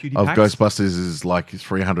 4-pack cutie of packs? Ghostbusters is like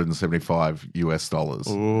 $375 US.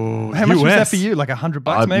 Oh, How much was that US. for you? Like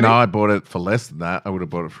 $100 maybe? No, I bought it for less than that. I would have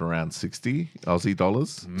bought it for around 60 Aussie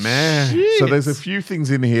dollars. Man. So there's a few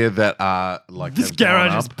things in here that are like This have gone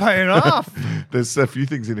garage up. is paying off. There's a few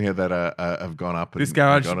things in here that have gone up. This and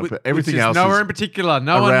garage, gone up. which Everything is else nowhere is in particular.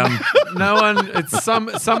 No around- one. No one. It's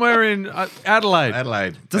somewhere in Adelaide.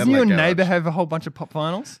 Adelaide. Doesn't Adelaide your garage. neighbour have a whole bunch of pop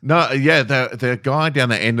vinyls? No, yeah, the guy down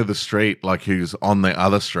the end of the street, like who's on the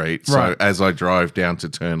other street. So Right. as I drove down to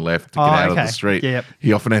turn left to get Oh, out of okay. the street, Yep.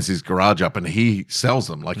 he often has his garage up and he sells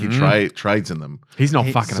them. Like he trades in them. He's not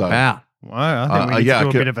fucking so- about. Wow, I think we need yeah, to do I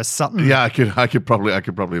a could- bit of a Sutton. Yeah, I could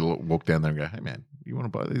probably walk down there and go, hey man, you want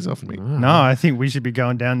to buy these off me? No, I think we should be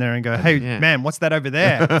going down there and go, hey, Yeah. man, what's that over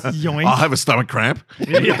there? Yoink. I'll have a stomach cramp.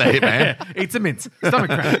 Get the hit, man. Eat some mints. Stomach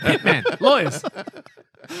cramp. Hitman. Lawyers.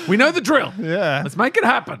 We know the drill. Yeah. Let's make it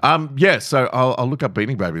happen. Yeah, so I'll look up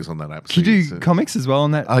Beanie Babies on that app. Can you do comics as well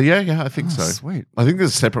on that? Yeah, I think so. sweet. I think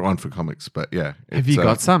there's a separate one for comics, but yeah. Have you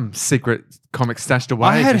got some secret comics stashed away?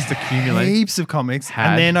 I had just accumulate. heaps of comics,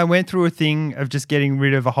 Had. and then I went through a thing of just getting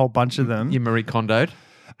rid of a whole bunch of them, You Marie Kondoed.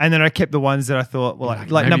 and then I kept the ones that I thought, well, like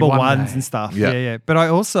maybe number one ones day. and stuff. Yeah. Yeah. But I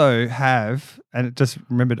also have, and it just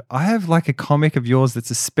remembered, I have like a comic of yours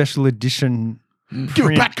that's a special edition Give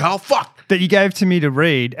it back, Carl. Fuck. that you gave to me to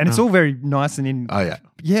read, and it's all very nice and in. Oh, yeah.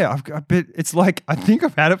 Yeah, but it's like I think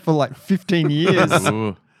I've had it for like 15 years,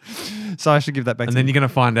 Ooh. so I should give that back. And to then you. you're going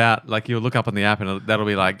to find out, like, you'll look up on the app and that'll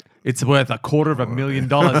be like, it's worth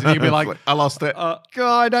 $250,000. And you'll be like, I lost it. God,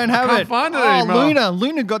 I don't have can't it. find it anymore.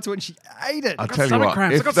 Luna got to it and she ate it. I'll tell you stomach what,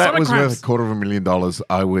 cramps. I if got that stomach was cramps. worth $250,000,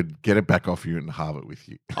 I would get it back off you and halve it with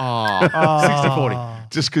you. oh,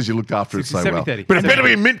 60-40. Just because you looked after it so 60, well. 70. But it better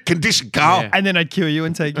be in mint condition, Carl. Yeah. And then I'd kill you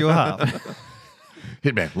and take your half.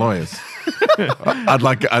 Hitman, lawyers.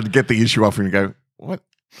 I'd get the issue off you and go, what?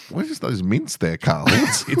 What is those mints there, Carl?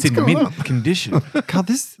 It's in mint condition. Carl,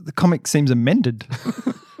 the comic seems amended.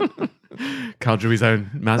 Carl drew his own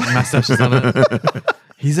mustaches on it.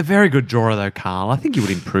 He's a very good drawer, though, Carl. I think you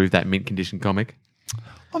would improve that mint condition comic.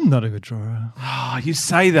 I'm not a good drawer. Oh, you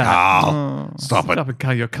say that. Carl, stop it. Stop it,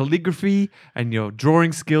 Carl. Your calligraphy and your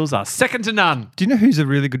drawing skills are second to none. Do you know who's a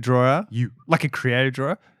really good drawer? You. Like a creative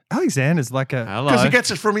drawer? Alexander's like a... Hello. Because he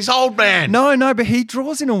gets it from his old man. No, but he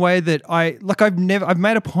draws in a way that I've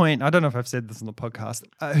made a point, I don't know if I've said this on the podcast,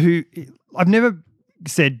 I've never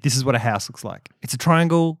said this is what a house looks like. It's a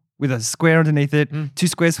triangle with a square underneath it, 2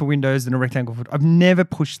 squares for windows and a rectangle for... I've never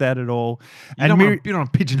pushed that at all. You don't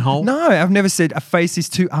want to pigeonhole. No, I've never said a face is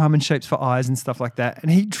 2 almond shapes for eyes and stuff like that.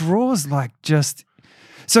 And he draws like just...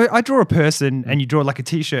 So I draw a person and you draw like a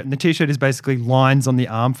t-shirt, and the t-shirt is basically lines on the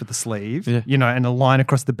arm for the sleeve, and a line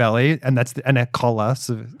across the belly, and and a collar.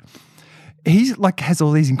 So he's like has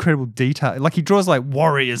all these incredible detail. Like he draws like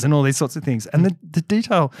warriors and all these sorts of things. And the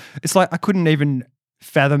detail, it's like I couldn't even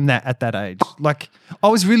fathom that at that age. Like I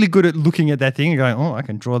was really good at looking at that thing and going, oh, I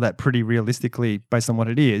can draw that pretty realistically based on what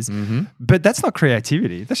it is. Mm-hmm. But that's not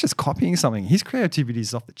creativity. That's just copying something. His creativity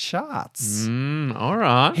is off the charts. All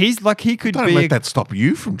right. He's like he could Don't be let that stop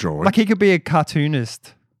you from drawing. like he could be a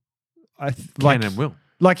cartoonist. Can and will.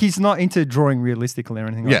 Like he's not into drawing realistically or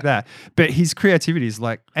anything Yeah. like that. But his creativity is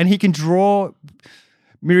like, and he can draw.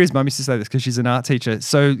 Miriam's mum used to say this because she's an art teacher.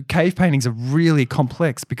 So cave paintings are really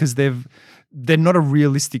complex because they're not a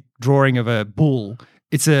realistic drawing of a bull.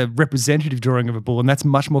 It's a representative drawing of a bull, and that's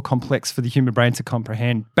much more complex for the human brain to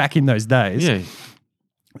comprehend back in those days. Yeah.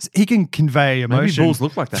 He can convey emotion bulls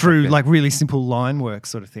look like that through back then. like really simple line work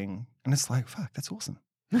sort of thing. And it's like, fuck, that's awesome.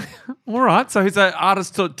 All right. So he's an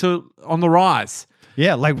artist to on the rise.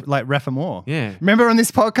 Yeah, like Rafa Moore. Yeah. Remember on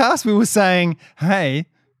this podcast we were saying, hey,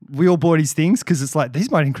 we all bought his things because it's like these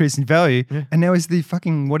might increase in value, and now he's the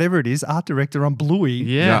fucking whatever it is art director on Bluey.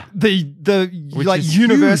 Yeah. The like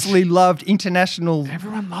universally loved international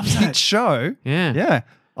everyone loves hit that show. Yeah.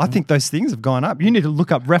 I think those things have gone up. You need to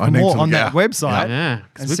look up Rafa Moore on that website. Yeah.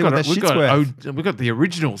 And see what that shit's worth. We've got the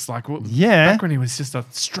originals. Like back when he was just a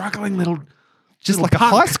struggling little. Just like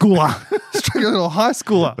punk. A high schooler. Struggling little high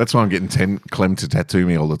schooler. That's why I'm getting Clem to tattoo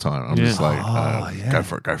me all the time. I'm just like, go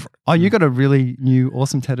for it. Oh, you got a really new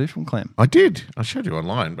awesome tattoo from Clem. I did. I showed you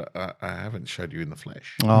online, but I haven't showed you in the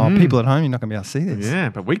flesh. Oh, people at home, you're not going to be able to see this. Yeah,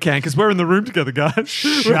 but we can because we're in the room together, guys.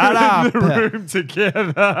 Shut up. In the room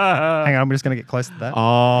together. Hang on, I'm just going to get close to that.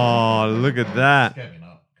 Oh, look at that.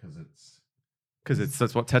 Because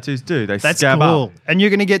that's what tattoos do. They scab cool. up. And you're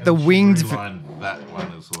going to get the winged. That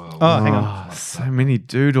one as well. Oh, hang on. So many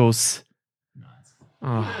doodles.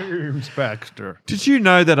 James Baxter. Did you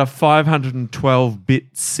know that a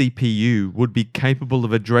 512-bit CPU would be capable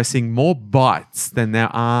of addressing more bytes than there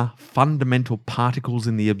are fundamental particles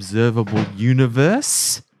in the observable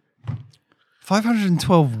universe?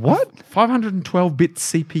 512 what? 512-bit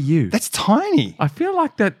CPU. That's tiny. I feel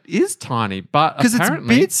like that is tiny, but because it's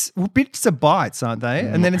apparently... bits. Well, bits are bytes, aren't they?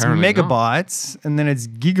 And then it's megabytes, and then it's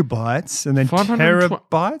gigabytes, and then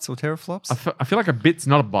terabytes or teraflops. I feel like a bit's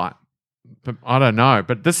not a byte. But I don't know.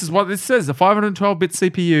 But this is what this says. A 512-bit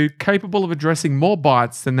CPU capable of addressing more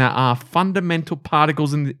bytes than there are fundamental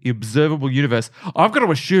particles in the observable universe. I've got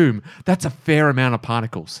to assume that's a fair amount of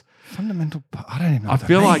particles. Fundamental. I don't even know. I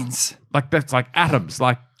feel like that's like atoms.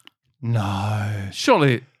 Like no.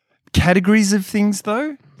 Surely categories of things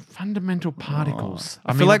though. Fundamental particles.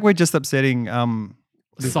 I feel like we're just upsetting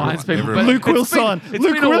science people. Luke Wilson.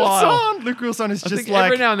 Luke Wilson is just like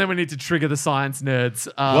every now and then we need to trigger the science nerds.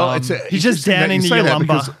 He's just downing the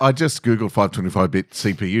lumber. I just googled 525-bit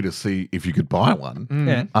CPU to see if you could buy one.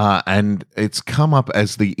 Yeah. And it's come up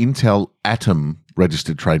as the Intel Atom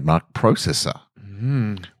registered trademark processor.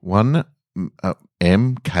 1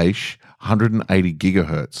 M cache, 180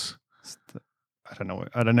 gigahertz. I don't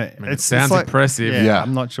know. It sounds impressive. Yeah,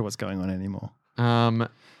 I'm not sure what's going on anymore. I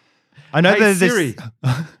know that Siri,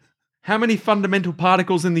 how many fundamental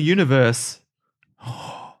particles in the universe? Okay, I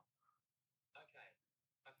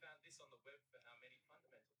found this on the web for how many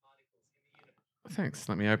fundamental particles in the universe. Thanks.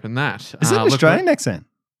 Let me open that. Is it an Australian accent?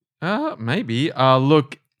 Maybe.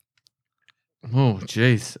 Look. Oh,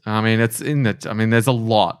 geez. I mean, it's in the. I mean, there's a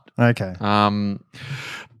lot. Okay.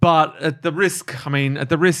 But at the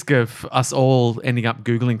risk of us all ending up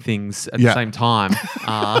Googling things at the same time,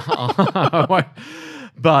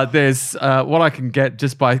 but there's what I can get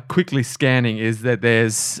just by quickly scanning is that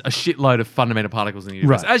there's a shitload of fundamental particles in the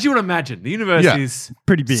universe. Right. As you would imagine, the universe is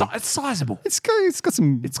pretty big. It's sizable. It's got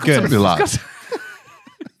some. It's pretty large.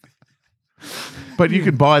 But you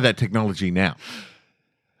can buy that technology now.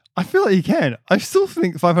 I feel like you can. I still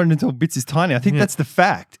think 512 bits is tiny. I think that's the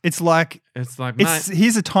fact. It's like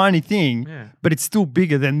here's a tiny thing, but it's still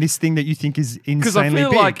bigger than this thing that you think is insanely big. Because I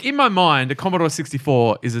feel like in my mind, a Commodore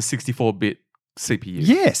 64 is a 64-bit CPU.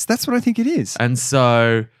 Yes, that's what I think it is. And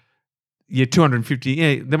so 250.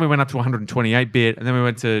 Yeah, then we went up to 128-bit, and then we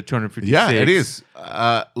went to 256. Yeah, it is.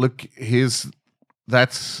 Look,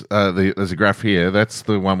 that's there's a graph here. That's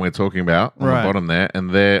the one we're talking about on the bottom there,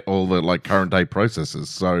 and they're all the like current day processors.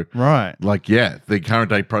 So the current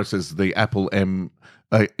day processor, the Apple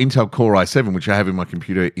Intel Core i7, which I have in my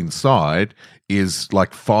computer inside, is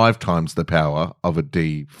like 5 times the power of a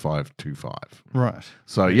D525. Right.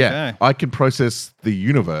 So I can process the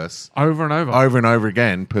universe over and over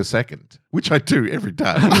again per second, which I do every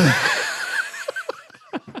day.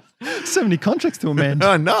 So many contracts to amend.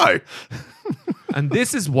 I know. And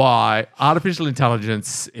this is why artificial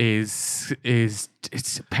intelligence is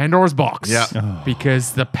Pandora's box. Yeah. Oh.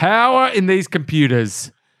 Because the power in these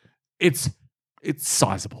computers, it's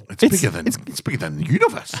sizable. It's bigger than the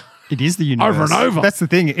universe. It is the universe. Over and over. That's the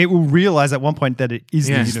thing. It will realize at one point that it is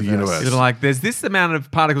the universe. It's like there's this amount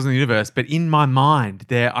of particles in the universe, but in my mind,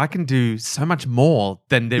 I can do so much more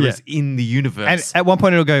than there is in the universe. And at one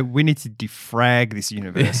point it'll go, we need to defrag this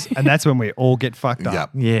universe. And that's when we all get fucked up.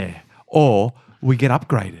 Yeah. Or we get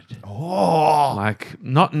upgraded. Oh. Like,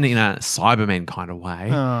 not in a Cybermen kind of way.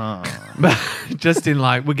 Oh. But just in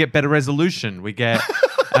like, we get better resolution. We get,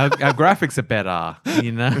 our graphics are better,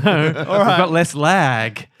 you know. We've got less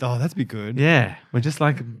lag. Oh, that'd be good. Yeah. We're just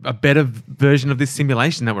like a better version of this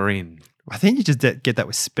simulation that we're in. I think you just get that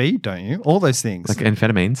with speed, don't you? All those things. Like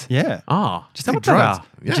amphetamines. Yeah. Oh, just like what they drugs. are.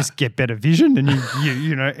 You just get better vision and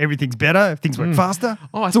you know, everything's better. Things work faster.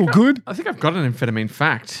 Oh, it's all good. I think I've got an amphetamine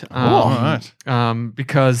fact. All right.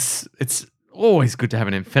 Because it's always good to have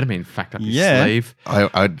an amphetamine fact up your sleeve.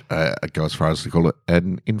 I'd go as far as to call it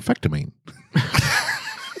an infectamine.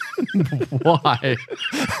 Why?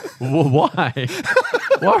 Why?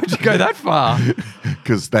 Why would you go that far?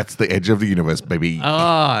 Because that's the edge of the universe, baby.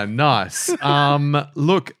 Ah, nice.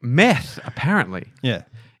 Look, meth apparently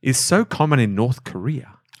is so common in North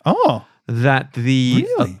Korea. Oh. That the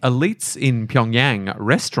Really? elites in Pyongyang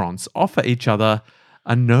restaurants offer each other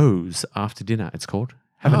a nose after dinner. It's called.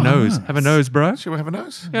 Have a nose. nice. Have a nose, bro. Should we have a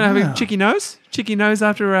nose? You know, have a cheeky nose? Cheeky nose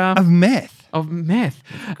after Of meth. of meth.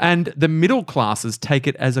 And the middle classes take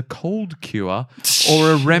it as a cold cure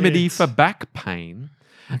or a remedy for back pain.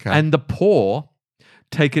 Okay. And the poor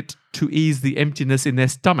take it to ease the emptiness in their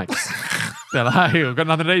stomachs. They're like, hey, we've got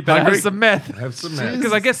nothing to eat, but have some meth. Have some meth.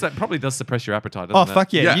 Because I guess that probably does suppress your appetite, Oh, doesn't it?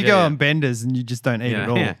 fuck yeah. Yeah. You go on benders and you just don't eat Yeah, at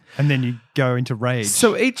all. yeah. And then you go into rage.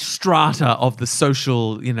 So each strata of the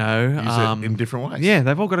social, you know, Use it in different ways. yeah,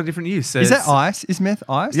 they've all got a different use. is that ice? Is meth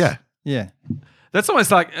ice? Yeah. Yeah. That's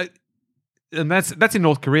almost like, and that's in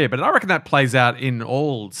North Korea, but I reckon that plays out in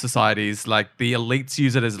all societies. Like the elites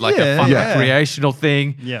use it as like a fun Yeah. recreational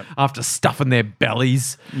thing. Yeah. After stuffing their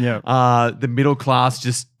bellies. Yeah. The middle class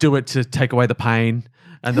just do it to take away the pain,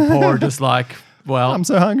 and the poor are just like, well, I'm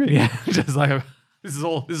so hungry. yeah, just like this is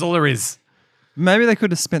all there is. Maybe they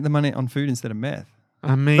could have spent the money on food instead of meth.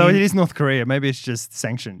 I mean, Though it is North Korea, maybe it's just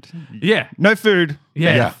sanctioned. yeah, No food.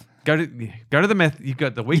 yeah. meth. Go to the meth. You've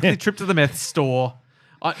got the weekly trip to the meth store.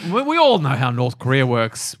 We all know how North Korea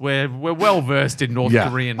works. We're well versed in North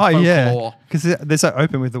Korean Oh, folklore. yeah. Because they're so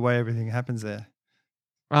open with the way everything happens there.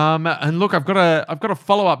 And look, I've got a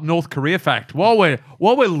follow up North Korea fact. While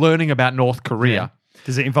we're learning about North Korea,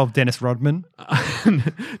 Does it involve Dennis Rodman?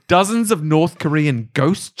 dozens of North Korean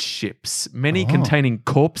ghost ships, many containing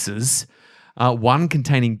corpses, one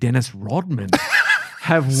containing Dennis Rodman,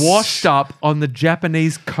 have washed up on the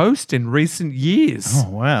Japanese coast in recent years. Oh,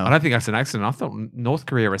 wow. I don't think that's an accident. I thought North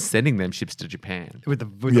Korea are sending them ships to Japan. With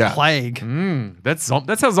the plague. That's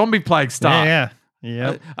how zombie plagues start. Yeah.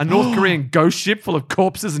 Yeah. A North Korean ghost ship full of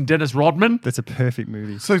corpses and Dennis Rodman. That's a perfect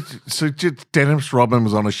movie. So just Dennis Rodman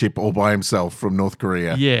was on a ship all by himself from North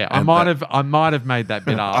Korea. Yeah, I might have made that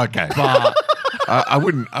bit up. Okay. But I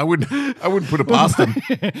wouldn't put it past him.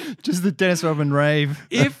 Just the Dennis Rodman rave.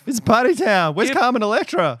 If- it's party town, Where's if- Carmen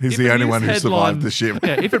Electra? He's if the a only news one who headline- survived the ship.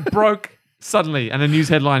 Yeah, if it broke suddenly and a news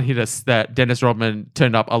headline hit us that Dennis Rodman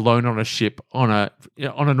turned up alone on a ship on a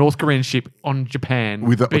North Korean ship on Japan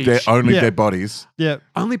With beach, their only Yeah. dead bodies. Yeah.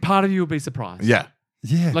 only part of you would be surprised. Yeah.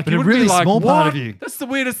 Yeah. Like but you a would really be like, small what? part of you. That's the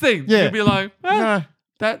weirdest thing. Yeah. You'd be like, No.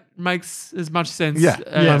 that makes as much sense. Yeah.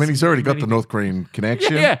 as I mean, he's already got many- the North Korean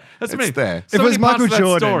connection. Yeah, that's it's me. there. So If it was many parts Michael of that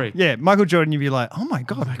Jordan, story. yeah, Michael Jordan, you'd be like, "Oh my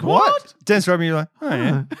god, what?" what? Dennis Rodman, you're like, "Oh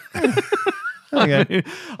yeah, okay."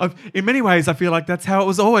 In many ways, I feel like that's how it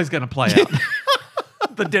was always going to play out.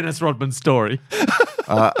 The Dennis Rodman story.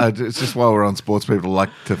 It's just while we're on sports, people like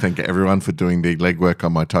to thank everyone for doing the legwork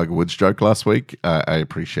on my Tiger Woods joke last week. I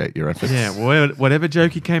appreciate your efforts. Yeah, whatever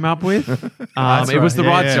joke he came up with, it was right. the Yeah,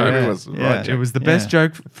 right yeah, joke. It was the right It was the best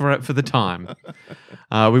joke for the time.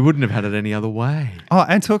 We wouldn't have had it any other way. Oh,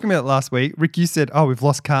 and talking about it last week, Rick, you said, "Oh, we've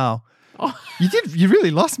lost Carl." You did. You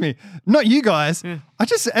really lost me. Not you guys. I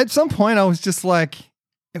just at some point I was just like.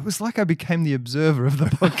 It was like I became the observer of the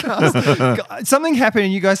podcast. Something happened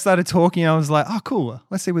and you guys started talking. And I was like, oh, cool.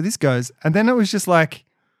 Let's see where this goes. And then it was just like,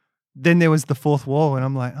 then there was the fourth wall. And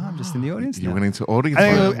I'm like, oh, I'm just in the audience You now. went into audience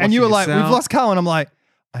And, mode. and you were like, yourself. we've lost Carl. And I'm like,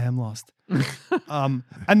 I am lost. And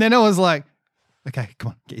then I was like, okay,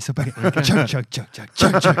 come on, get yourself back in. Chug.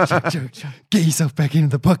 Get yourself back into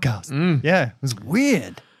the podcast. Yeah, it was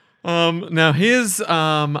weird. Now, here's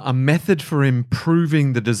a method for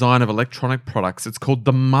improving the design of electronic products. It's called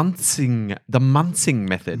the Munsing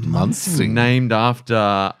method. Munsing. Named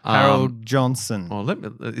after Harold Johnson.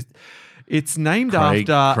 It's named Craig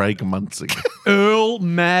after Munsing. Earl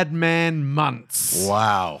Madman Muntz.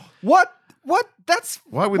 Wow. What? That's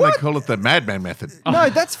Why wouldn't they call it the Madman method? no.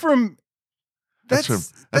 That's from. That's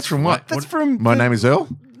from what? That's from. My name is Earl?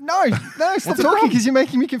 No, stop talking because you're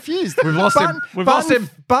making me confused. We've lost him. We've lost him.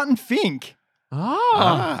 Barton Fink.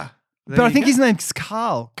 Ah. There But I you think go. his name's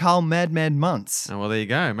Carl Madman Muntz. Oh, well, there you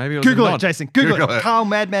go. Maybe it was a Google it, nod. Jason. Google Google it. it. Carl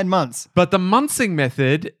Madman Muntz. But the Muntzing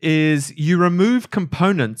method is you remove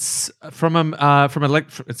components from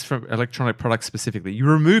electronic products specifically. You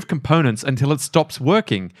remove components until it stops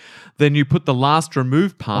working. Then you put the last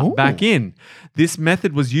removed part back in. This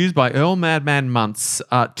method was used by Earl Madman Muntz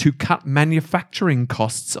to cut manufacturing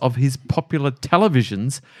costs of his popular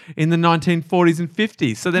televisions in the 1940s and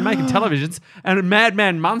 50s. So they're making televisions, and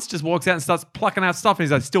Madman Muntz just walks out and starts plucking out stuff, and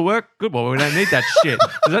he's like, "Still work? Good. Well, we don't need that shit.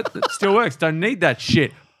 That still works. Don't need that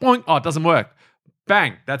shit. Boink. Oh, it doesn't work.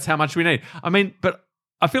 Bang. That's how much we need." I mean, but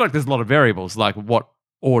I feel like there's a lot of variables, like what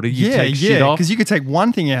order you take shit off. Because you could take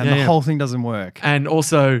one thing out and the whole thing doesn't work. And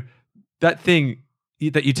also, that thing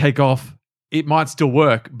that you take off, it might still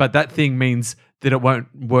work, but that thing means that it won't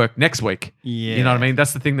work next week. Yeah. You know what I mean?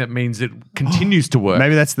 That's the thing that means it continues to work.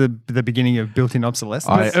 Maybe that's the beginning of built-in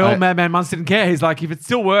obsolescence. But Earl Madman Muntz didn't care. He's like, if it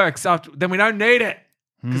still works, then we don't need it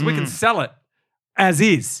because we can sell it as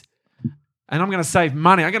is. And I'm going to save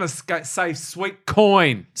money. I'm going to save sweet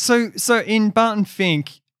coin. So in Barton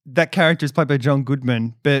Fink, that character is played by John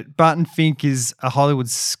Goodman, but Barton Fink is a Hollywood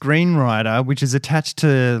screenwriter, which is attached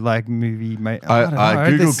to like movie. I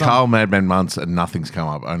googled Carl Madman Muntz and nothing's come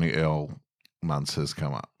up. Only Earl Muntz has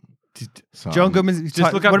come up. So John Goodman's.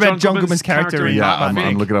 Just look up what about John John Goodman's character in Yeah, Barton I'm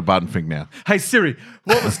Fink. looking at Barton Fink now. Hey Siri,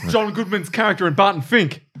 what was John Goodman's character in Barton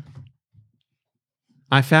Fink?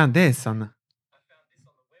 I found this on the.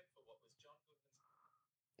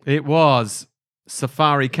 It was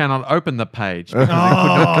Safari cannot open the page because it could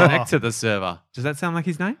not connect to the server. Does that sound like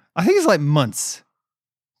his name? I think it's like Muntz.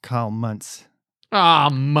 Carl Muntz. Ah,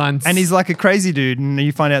 Muntz. And he's like a crazy dude, and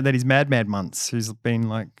you find out that he's Mad Muntz, who's been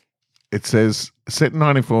like It says, set in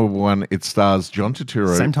 1941, it stars John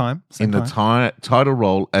Turturro same time in the title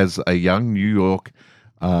role as a young New York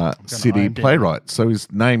City IMDb. playwright. So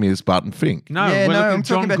his name is Barton Fink. no, Yeah, we're no, looking I'm at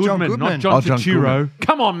John talking about John Goodman, Goodman. not John Oh, John Turturro. Goodman.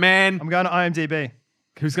 Come on, man. I'm going to IMDb.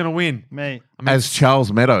 Who's going to win? Me. As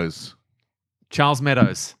Charles Meadows. Charles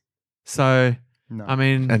Meadows. So, No. I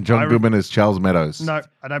mean, And John Goodman is Charles Meadows. No,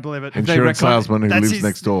 I don't believe it. Insurance salesman who That's lives his-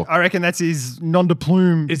 next door. I reckon that's his nom de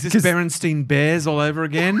plume. is this 'cause- Berenstein Bears all over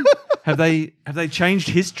again? Have they changed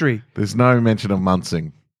history? There's no mention of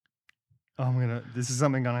Muntzing. This is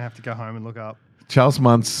something I'm gonna have to go home and look up. Charles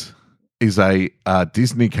Muntz is a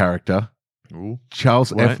Disney character.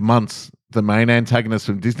 Charles What? F. Muntz, the main antagonist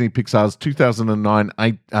from Disney Pixar's 2009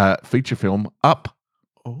 feature film Up.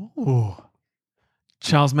 Oh,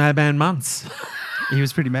 Charles Madman Muntz. He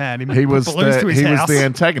was pretty mad. He put was balloons to his house. the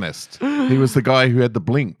antagonist. He was the guy who had the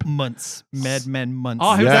blimp. Muntz. Madman Muntz.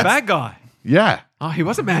 Oh, he was Yeah. a bad guy. Yeah, Oh, he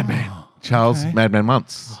was a madman. Charles Okay. Madman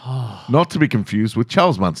Muntz. Not to be confused with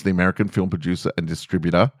Charles Muntz, the American film producer and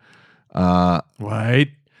distributor.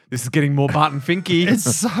 Wait, this is getting more Barton Finky. It's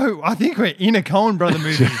so. I think we're in a Coen Brother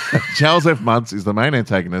movie. Charles F. Muntz is the main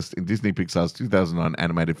antagonist in Disney Pixar's 2009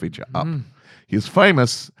 animated feature Up. He is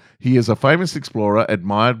famous. He is a famous explorer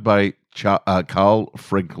admired by Carl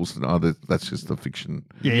Frankelson. Oh, that's just the fiction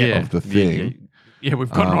of the thing. Yeah,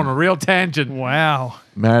 we've gone on a real tangent. Wow.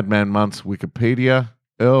 Madman Muntz Wikipedia.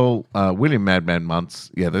 William Madman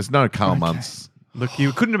Muntz. Yeah, there's no Carl Muntz. Look,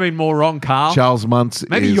 you couldn't have been more wrong, Carl. Charles Muntz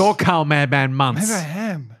Maybe is... you're Carl Madman Muntz. Maybe I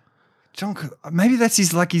am. Maybe that's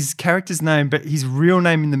his character's name, but his real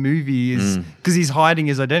name in the movie is because he's hiding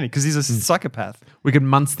his identity because he's a psychopath. We could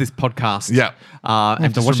Muntz this podcast. Yeah. And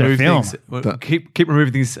have to just watch that remove film. things. We'll keep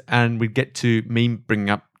removing things, and we'd get to me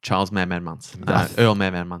bringing up Charles Madman Muntz, Earl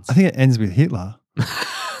Madman Muntz. I think it ends with Hitler.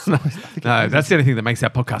 No, that's the only thing that makes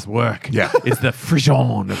that podcast work. Yeah. It's the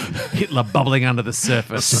frisson of Hitler bubbling under the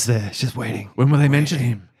surface. Just there, it's just waiting. When will they mention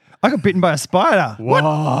him? I got bitten by a spider.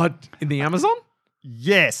 What? In the Amazon?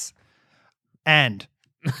 Yes. And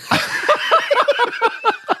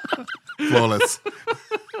Flawless.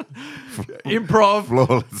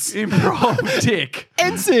 Improv dick.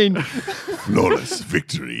 end scene. Flawless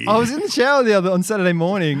victory. I was in the shower on Saturday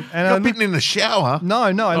morning, and I got bitten in the shower.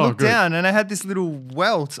 I looked good. down and I had this little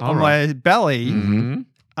welt on right. my belly.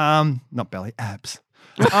 Mm-hmm. Not belly, abs.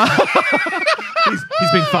 He's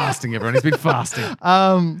been fasting, everyone. He's been fasting.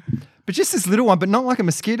 But just this little one, but not like a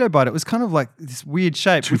mosquito bite. It was kind of like this weird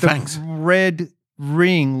shape with fangs. a red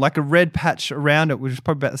ring, like a red patch around it, which was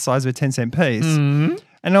probably about the size of a 10-cent piece. Mm-hmm.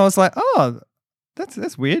 And I was like, oh,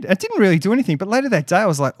 that's weird. It didn't really do anything. But later that day, I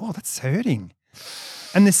was like, oh, that's hurting.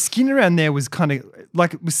 And the skin around there was kind of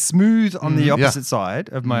like it was smooth on the opposite side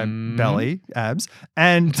of my belly, abs.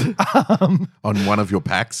 And On one of your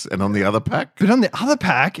packs and on the other pack. but on the other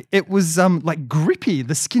pack, it was like grippy.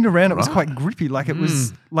 The skin around it was quite grippy. Like it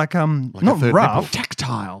was like a not third rough. nipple.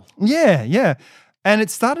 Tactile. Yeah, yeah. and it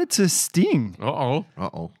started to sting. Uh-oh.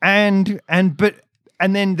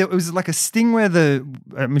 And then there was like a sting where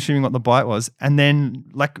I'm assuming what the bite was, and then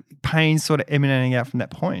like pain sort of emanating out from that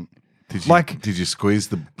point. Did you squeeze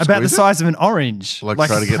the about the size of an orange? Like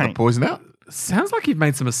try to get the poison out? Sounds like you've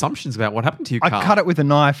made some assumptions about what happened to you, Carl. I cut it with a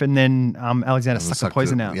knife, and then Alexander sucked the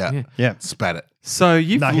poison out. Yeah. Spat it. So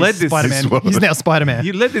you've led this. Spider-Man. He's now Spider-Man.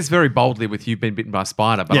 You led this very boldly with you've been bitten by a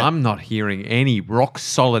spider, but I'm not hearing any rock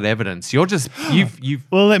solid evidence. You're just you've.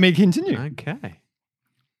 Well, let me continue. Okay.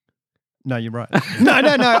 No, you're right.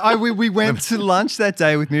 No. We went to lunch that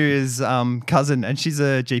day with Miriam's cousin, and she's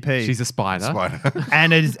a GP. She's a spider.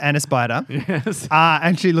 and a spider. Yes.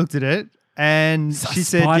 And she looked at it, and she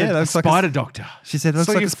said, "Yeah, that looks like spider doctor." She said, "It looks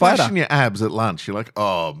So like you're a spider." flashing your abs at lunch. You're like,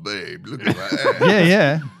 oh, babe, look at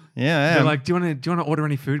that. Yeah. They're like, do you want to order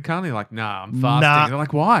any food, Carl? You're like, nah, I'm fasting. Nah. They're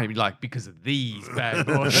like, why? You're like, because of these bad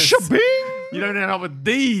boys. Shabing! You don't end up with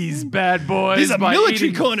these bad boys. These are by military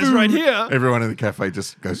eating corners food. right here. Everyone in the cafe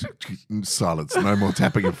just goes silence. No more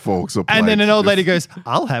tapping of forks or plates. And then an old lady goes,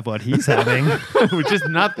 "I'll have what he's having." Which is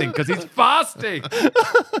nothing because he's fasting.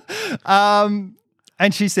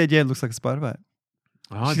 And she said, "Yeah, it looks like a spider bite."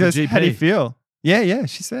 Oh, She goes, GP. "How do you feel?" Yeah,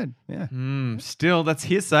 she said, "Yeah." Still, that's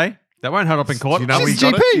hearsay. That won't hold up in court. Do you know we She's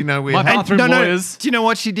got GP. it? Do you know we My have bathroom lawyers. Do you know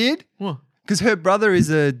what she did? What? Because her brother is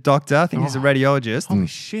a doctor. I think he's a radiologist. Holy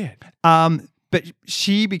shit. But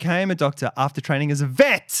she became a doctor after training as a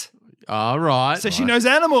vet. All right. So she knows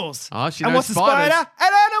animals. Oh, she and knows what's a spiders. spider?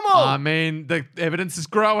 An animal. I mean, the evidence is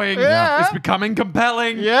growing. Yeah. It's becoming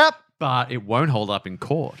compelling. Yep. But it won't hold up in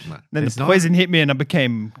court. Then It's the not- poison hit me and I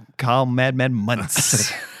became Carl Madman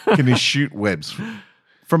Muntz Can you shoot webs?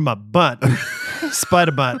 from my butt.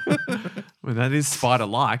 Spider butt. Well, that is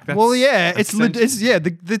spider-like. That's Well, yeah, the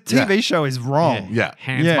TV Yeah. show is wrong. Yeah.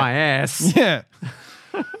 Hands Yeah. my ass. Yeah.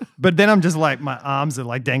 But then I'm just like, my arms are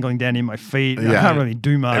like dangling down in my feet. I Yeah. can't really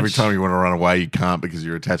do much. Every time you want to run away, you can't because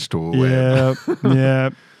you're attached to a web. Yeah.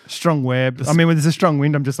 Strong web. I mean, when there's a strong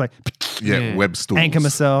wind, I'm just like, Yeah. Web stools. anchor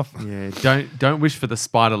myself. Yeah, don't wish for the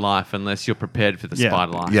spider life unless you're prepared for the Yeah.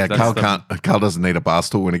 spider life. Yeah, That's Carl doesn't need a bar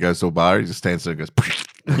stool when he goes to a bar. He just stands there and goes,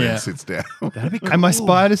 and Yeah. then sits down. That'd be cool. And my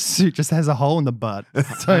spider suit just has a hole in the butt.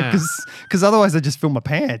 So, Yeah. because otherwise I just fill my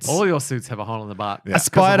pants. All your suits have a hole in the butt. Yeah. Because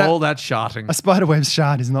spider- of all that sharting. A spider web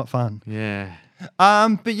shard is not fun. Yeah.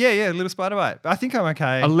 But yeah, a little spider bite. But I think I'm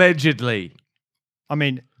okay. Allegedly. I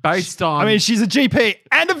mean, Based on she's a GP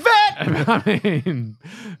and a vet. I mean,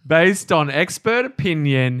 based on expert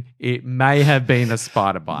opinion, it may have been a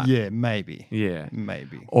spider bite. Yeah, maybe. Yeah.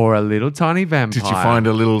 Maybe. Or a little tiny vampire. Did you find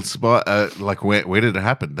a little spider? Like, where did it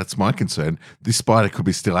happen? That's my concern. This spider could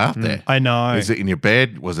be still out there. I know. Is it in your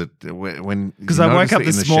bed? Was it when? Because you I woke noticed up it in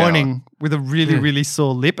this the shower? morning with a really, really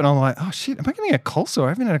sore lip, and I'm like, oh shit, am I getting a cold sore? I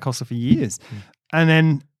haven't had a cold sore for years. And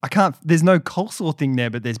then I can't, there's no cold sore thing there,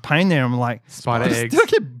 but there's pain there. I'm like, Spider eggs. Did I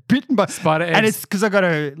get bitten by Spider And eggs. it's because I got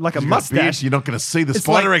a You got a beard, mustache. You're not going to see the It's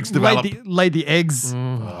spider like eggs develop. Laid the eggs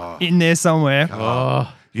in there somewhere.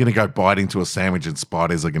 Oh, You're going to go bite into a sandwich and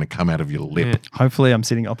spiders are going to come out of your lip. Yeah. Hopefully, I'm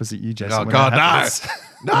sitting opposite you, Jason. Oh, when God, that no. happens.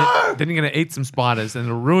 No! then you're going to eat some spiders and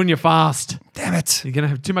it'll ruin your fast. Damn it. You're going to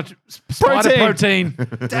have too much spider protein.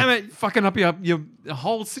 Damn it. Fucking up your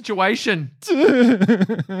whole situation.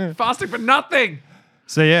 Fasting for nothing.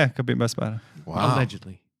 So, yeah, got bit by a spider. Wow.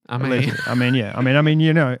 Allegedly. I mean, Allegedly. I mean, yeah. I mean,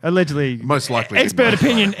 you know, allegedly. Most likely. Expert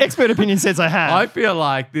opinion says I have. I feel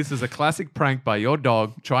like this is a classic prank by your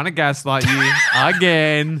dog trying to gaslight you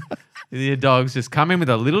again. Your dog's just come in with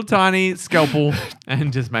a little tiny scalpel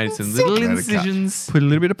and just made some little Made a cut. incisions. Put a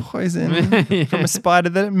little bit of poison from a spider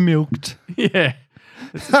that it milked. Yeah.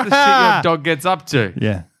 This is the shit your dog gets up to.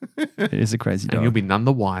 Yeah. It is a crazy And dog. you'll be none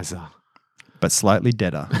the wiser. but slightly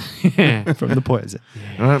deader Yeah. from the poison.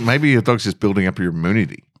 Maybe your dog's just building up your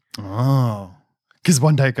immunity. Oh. Because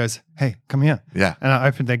one day it goes, hey, come here. Yeah. And I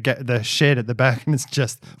open the shed at the back and it's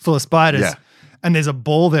just full of spiders. Yeah. And there's a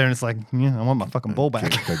ball there and it's like, yeah, I want my fucking ball back.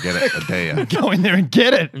 Go get it. I dare you. Go in there and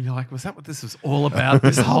get it. And you're like, was that what this was all about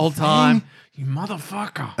this whole time? You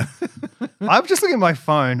motherfucker. I'm just looking at my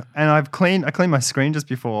phone and I cleaned my screen just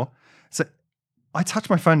before. So I touch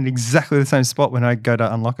my phone in exactly the same spot when I go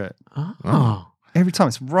to unlock it. Oh. Every time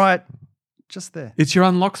it's right just there. It's your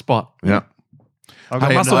unlock spot. Yeah. I've got,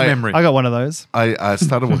 Hey, Muscle I- memory. I got one of those. I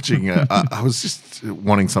started watching. I was just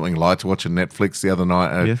wanting something light to watch on Netflix the other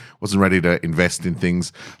night. I Yes. wasn't ready to invest in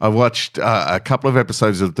things. I watched a couple of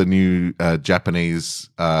episodes of the new Japanese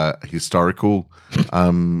historical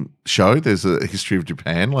show. There's a history of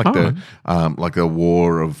Japan, like the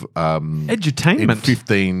war of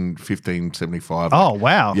edutainment in 1575. Oh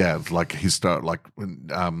wow! Yeah, like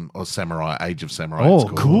or samurai, Age of Samurai. Oh, it's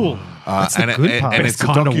called. cool. That's the good part. And it's a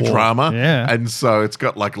docudrama. Yeah. And so it's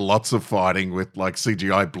got like lots of fighting with like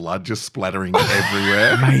CGI blood just splattering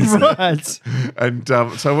everywhere. Amazing. Right. And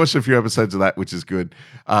so I watched a few episodes of that, which is good.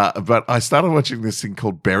 But I started watching this thing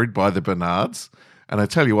called Buried by the Bernards. And I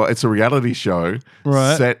tell you what, it's a reality show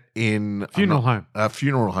set in funeral home.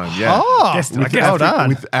 Funeral home, yeah. Oh,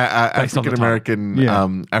 with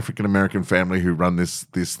African American family who run this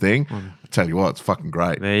thing. I tell you what, it's fucking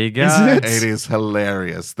great. There you go. Is it? It is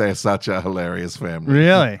hilarious. They're such a hilarious family.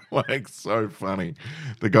 Really? Like so funny.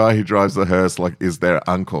 The guy who drives the hearse is their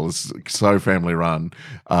uncle. It's so family run.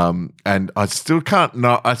 And I still don't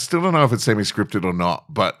know if it's semi-scripted or not,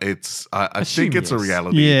 but I think it's a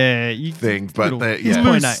reality thing. But he's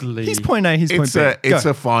point A. He's point A. He's point B. It's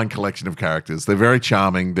a fine collection of characters. They're very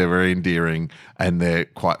charming. They're very endearing, and they're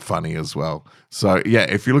quite funny as well. So yeah,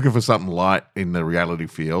 if you're looking for something light in the reality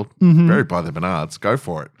field, Buried by the Bernards, go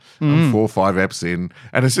for it. I'm 4 or 5 eps in,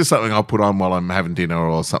 and it's just something I'll put on while I'm having dinner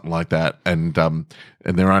or something like that. And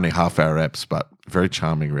they're only half-hour eps, but very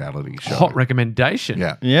charming reality show. Hot recommendation.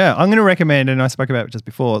 Yeah. I'm going to recommend, and I spoke about it just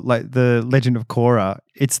before, like the Legend of Korra.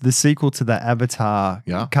 It's the sequel to the Avatar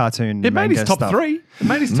cartoon. It made his top 3. It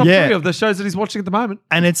made his top 3 of the shows that he's watching at the moment.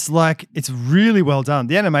 And it's like, it's really well done.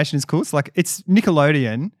 The animation is cool. It's like, it's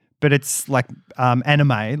Nickelodeon, but it's like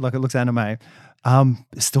anime, like it looks anime. The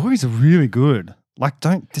stories are really good. Like,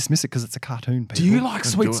 don't dismiss it because it's a cartoon. People. Do you like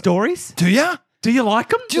sweet stories? Do you? Do you like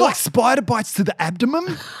them? Do you like spider bites to the abdomen?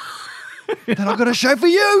 Then I've got a show for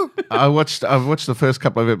you. I've watched the first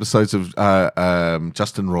couple of episodes of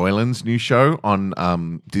Justin Roiland's new show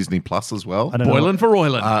on Disney Plus as well. Boiling for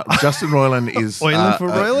Roiland. Justin Roiland is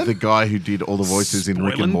the guy who did all the voices in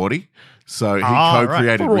Rick and Morty. So he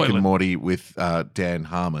co-created Rick and Morty with Dan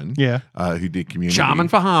Harmon, who did Community. Charmin'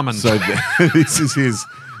 for Harmon. So this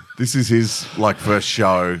is his like first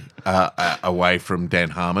show away from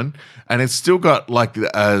Dan Harmon, and it's still got like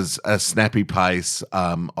a snappy pace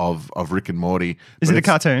of Rick and Morty. Is it a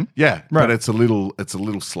cartoon? Yeah, right. But it's a little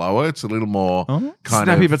slower. It's a little more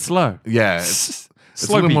snappy but slow. Yeah. It's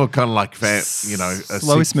a little more kind of like, slow,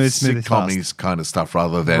 smooth, sitcomy kind of stuff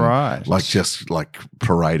rather than like just like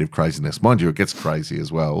parade of craziness. Mind you, it gets crazy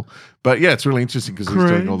as well. But yeah, it's really interesting because he's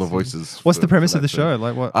doing all the voices. What's the premise of the show?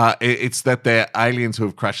 Like what? It's that they're aliens who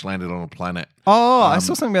have crash landed on a planet. Oh, I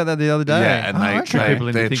saw something about that the other day. Yeah, and people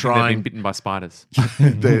into thinking they've been bitten by spiders.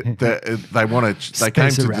 They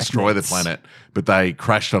came to destroy the planet, but they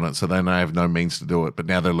crashed on it, so they have no means to do it. But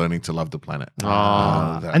now they're learning to love the planet.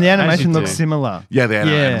 And the animation looks similar. Yeah, the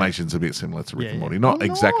animation's a bit similar to Rick and Morty. Not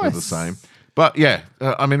exactly the same. But yeah,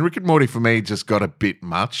 I mean, Rick and Morty for me just got a bit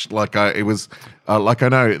much. Like it was, like I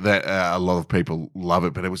know that a lot of people love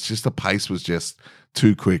it, but it was just the pace was just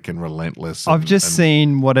too quick and relentless. I've just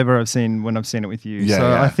seen whatever I've seen when I've seen it with you.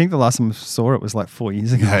 I think the last time I saw it was like 4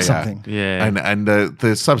 years ago or something. Yeah. And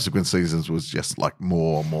the subsequent seasons was just like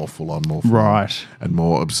more full on, and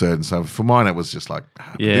more absurd. And so for mine, it was just like,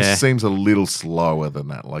 this seems a little slower than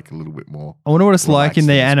that, like a little bit more. I wonder what it's like in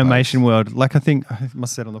the animation world. Like I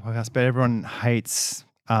must have said on the podcast, but everyone hates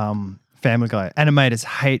Family Guy. Animators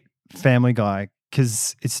hate Family Guy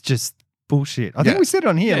because it's just bullshit. I think we said it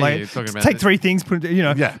on here. Take 3 things, put it,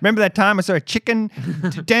 remember that time I saw a chicken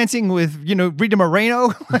dancing with, Rita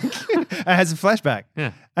Moreno? It has a flashback.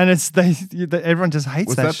 Yeah. And everyone just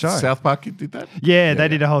hates that show. South Park did that? Yeah, they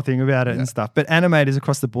did a whole thing about it and stuff. But animators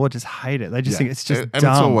across the board just hate it. They just think it's just dumb. And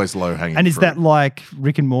it's always low hanging. And is that like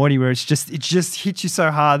Rick and Morty where it just hits you so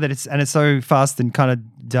hard that it's so fast and kind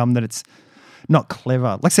of dumb that it's not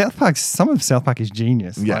clever. Like South Park, some of South Park is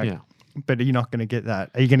genius. Yeah. But you're not going to get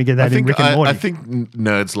that. Are you going to get that in Rick and Morty? I think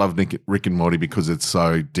nerds love Rick and Morty because it's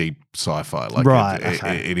so deep sci-fi. Like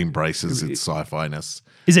it embraces its sci-fi-ness.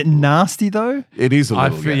 Is it nasty though? It is a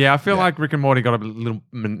little. I feel like Rick and Morty got a little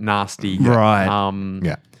nasty. Right.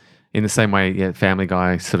 In the same way, Family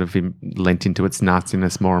Guy sort of lent into its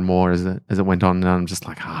nastiness more and more as it went on. And I'm just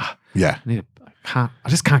like, yeah. I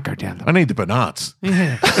just can't go down that. I need the Bernards.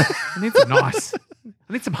 Yeah. I need some nice.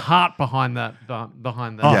 I need some heart behind that.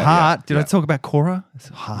 Heart. Did I talk about Korra? It's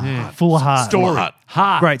heart. Yeah. Full of heart. Story.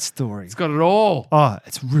 Heart. Great story. It's got it all. Oh,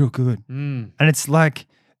 it's real good. And it's like,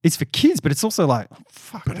 it's for kids, but it's also like,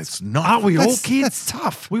 fuck. But it's not. Aren't we all kids? That's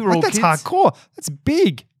tough. We were all kids. That's hardcore. That's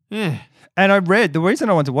big. Yeah. And I read, the reason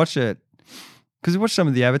I wanted to watch it, because we watched some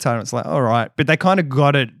of the Avatar and it's like, all right. But they kind of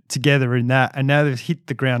got it together in that. And now they've hit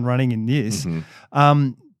the ground running in this.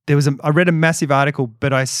 I read a massive article,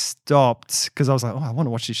 but I stopped because I was like, oh, I want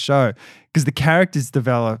to watch this show because the characters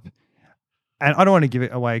develop. And I don't want to give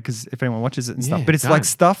it away because if anyone watches it and stuff, but it's like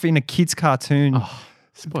stuff in a kid's cartoon. Oh,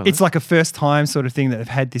 it's like a first time sort of thing that have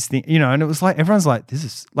had this thing, and it was like, everyone's like, this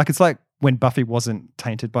is like, it's like when Buffy wasn't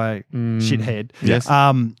tainted by shithead. Yes.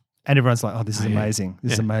 And everyone's like, oh, this is amazing.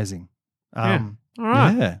 This is amazing. All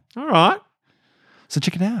right. Yeah. All right. So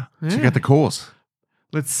check it out. Check out the course.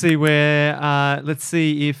 Let's see let's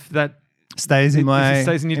see if that Stays in my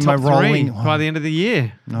stays in your in top my rolling. three by the end of the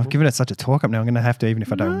year. I've given it such a talk up now. I'm going to have to, even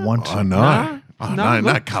if I don't want to. Oh, no. No,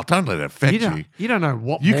 look, Carl, don't let it affect you. You don't know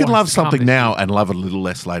what You more can love has to come something this now year. and love it a little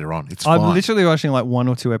less later on. It's I'm fine. literally watching like 1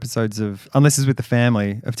 or 2 episodes of, unless it's with the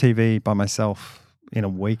family, of TV by myself in a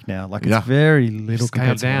week now. Like it's very little Scale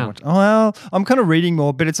compared to what I down. watch. Oh, well, I'm kind of reading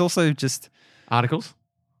more, but it's also just, Articles.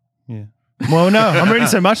 yeah. Well, no, I'm reading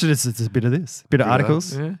so much that it's a bit of this, bit of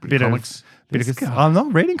articles, yeah. Bit of comics. I'm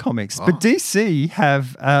not reading comics, but DC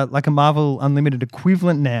have like a Marvel Unlimited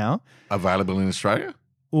equivalent now. Available in Australia?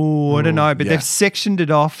 Oh, I don't know, but yeah. they've sectioned it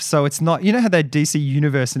off so it's not. You know how they had DC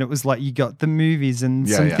Universe and it was like you got the movies and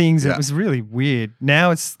some things. And it was really weird.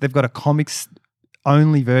 Now they've got a comics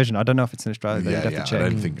only version. I don't know if it's in Australia. Though. You'd have to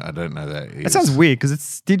check. I don't know that. It sounds weird because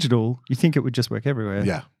it's digital. You think it would just work everywhere.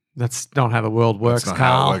 Yeah. That's not how the world works, That's not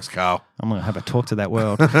Carl. how it works, Carl. I'm gonna have a talk to that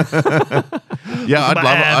world. Yeah, I'd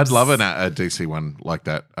abs. love a DC one like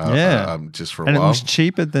that. Just for a And it while. was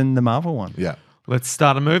cheaper than the Marvel one. Yeah. Let's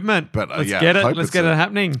start a movement. But, let's yeah, get it. hope Let's it's get a- it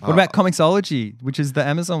happening. What about Comixology, which is the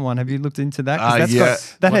Amazon one? Have you looked into that?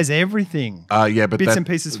 'Cause that has everything. Yeah, but Bits and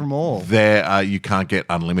pieces from all. There, you can't get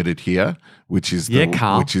unlimited here, which is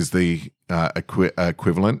Carl. which is the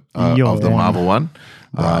equivalent You're of the on. Marvel one.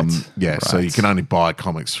 Right. So you Right. can only buy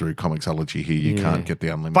comics through Comixology here. You can't get the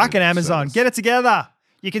unlimited. Fucking Amazon, service. get it together.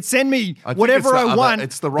 You can send me I think whatever it's the I other- want.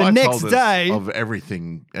 It's the rights next holders day. of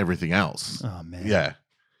everything else. Oh man. Yeah.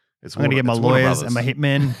 It's I'm going to get my lawyers and my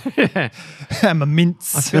hitmen and my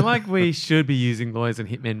mints. I feel like we should be using lawyers and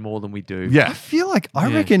hitmen more than we do. I Yeah. feel like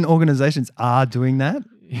I reckon organizations are doing that.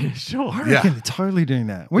 Yeah, sure. I reckon they're totally doing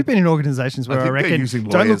that. We've been in organizations where I, think they're reckon using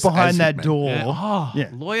don't look lawyers behind as that hitmen. door. Yeah. Oh, Yeah.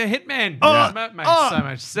 lawyer hitman. Oh, That makes oh. so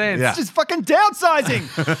much sense. Yeah. It's just fucking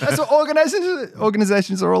downsizing. That's what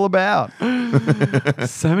organizations are all about.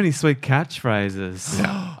 So many sweet catchphrases.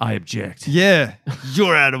 I object. Yeah.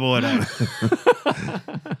 You're out of order.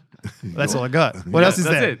 That's all I got. What else is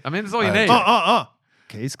That's there? it. I mean, that's all you need.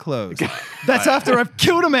 Case closed. That's after I've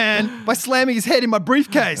killed a man by slamming his head in my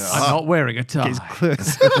briefcase. I'm not wearing a tie. Case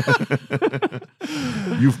closed.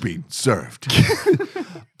 You've been served.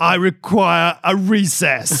 I require a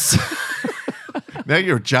recess. Now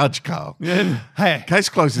you're a judge, Carl. Hey. Case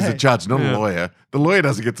closed is a Hey. judge, not a lawyer. The lawyer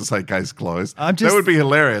doesn't get to say case closed. I'm That just- would be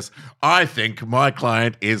hilarious. I think my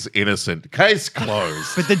client is innocent. Case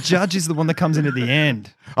closed. But the judge is the one that comes in at the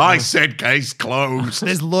end. I said case closed.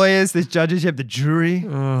 There's lawyers, there's judges, you have the jury.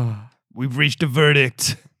 We've reached a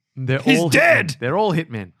verdict. They're He's all dead. Hitmen. They're all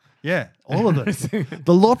hitmen. Yeah, all of them.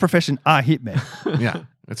 The law profession are hitmen. Yeah.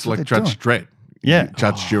 It's what like they're Judge Dredd. Yeah.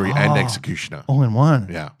 Judge, jury, and executioner. All in one.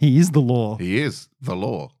 Yeah. He is the law. He is the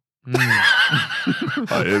law.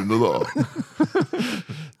 I am the law.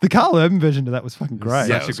 The Carl Urban version of that was fucking great.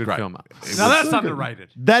 Yeah, Such it a was good great. film. It Now was that's so good. underrated.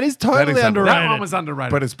 That is totally That is underrated. That one was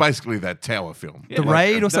underrated. But it's basically that tower film. Yeah. The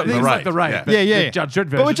Raid or The- something? Things like Raid, the Raid. yeah. but Yeah, yeah. the Judge Dredd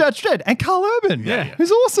version. But with Judge Dredd and Carl Urban. Yeah.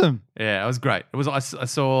 Who's awesome. Yeah, it was great. It was. I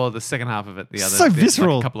saw the second half of it the other So like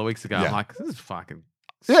visceral. a couple of weeks ago. Yeah. I'm like, this is fucking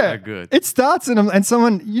Yeah, so good. It starts and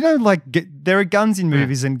someone, like there are guns in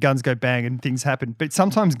movies and guns go bang and things happen, but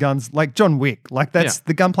sometimes guns, like John Wick, like that's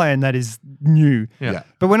the gunplay and that is new. Yeah.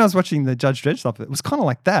 But when I was watching the Judge Dredd stuff, it was kind of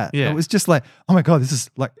like that. Yeah. It was just like, oh my god, this is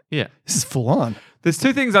Yeah. full on. There's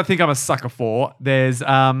two things I think I'm a sucker for. There's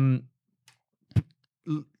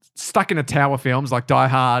stuck in a tower films like Die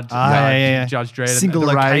Hard, yeah. Judge Dredd, Single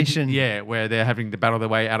and The Raid. location. Yeah, where they're having to battle their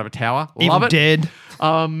way out of a tower. Evil Love it. Dead.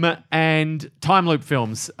 And time loop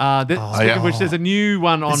films. Speaking yeah. of which, there's a new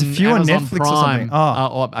one on There's a few on Amazon Netflix or Prime. something. Oh.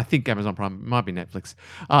 Or I think Amazon Prime. It might be Netflix.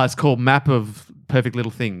 It's called Map of Perfect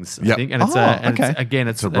Little Things. I Yep. think, and it's Oh, and okay.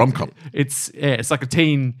 it's a rom-com. It's like a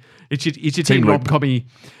teen. It's your teen Teen loop. rom-commy.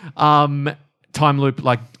 Time loop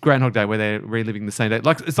like Groundhog Day, where they're reliving the same day.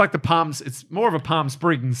 Like it's like the Palms. It's more of a Palm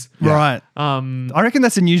Springs. Right. I I reckon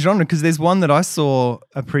that's a new genre because there's one that I saw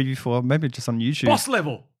a preview for, maybe just on YouTube. Boss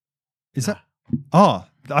level. Is that? Oh,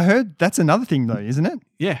 I heard that's another thing though, isn't it?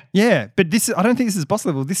 Yeah. Yeah, but I don't think this is boss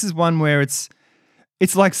level. This is one where it's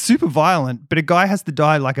like super violent, but a guy has to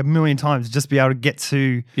die like a million times just to be able to get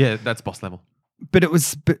to. Yeah, that's boss level. But it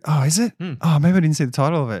was. But, oh, is it? Oh, maybe I didn't see the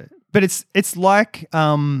title of it. But it's like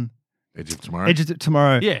Edge of Tomorrow. Edge of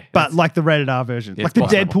Tomorrow. Yeah, But like the rated R version, Yeah, like the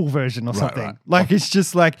boss Deadpool level. version or something. right. Like it's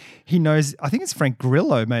just like he knows. I think it's Frank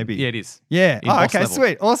Grillo, maybe. Yeah, it is. Yeah. In Oh, boss okay. level.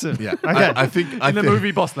 Sweet. Awesome. Yeah. Okay. I think In the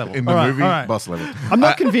movie boss level. In the All right, movie all right. boss level. I'm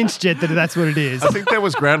not convinced yet that that's what it is. I think there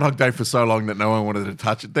was Groundhog Day for so long that no one wanted to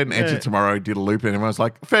touch it. Then Edge of Tomorrow did a loop, and everyone was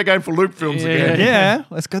like, "Fair game for loop films again." Yeah.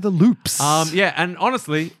 Let's go the loops. Yeah, and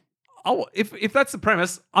honestly, if that's the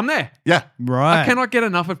premise, I'm there. Yeah. Right. I cannot get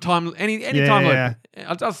enough of time. Any Yeah, time yeah. loop.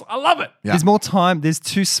 I love it. Yeah. There's more time. There's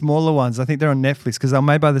two smaller ones. I think they're on Netflix because they're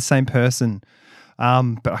made by the same person. But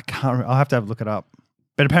I can't remember. I'll have to have a look it up.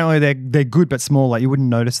 But apparently they're good but small. Like you wouldn't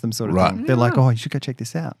notice them sort of Right. thing. They're like, oh, you should go check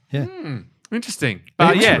this out. Yeah. Interesting.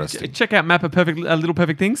 Interesting. Check out Map of Perfect Little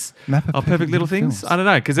Perfect Things. Map of Perfect Little Things. Films. I don't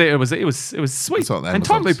know because it was sweet It's on and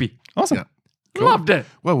time Amazon's. loopy. Awesome. Yeah. Cool. Loved it.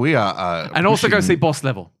 Well, we are. And also go pushing see Boss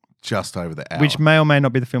Level. just over the hour. Which may or may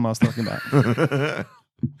not be the film I was talking about.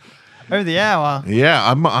 Over the hour. Yeah,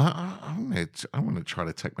 I want to try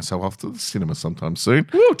to take myself off to the cinema sometime soon.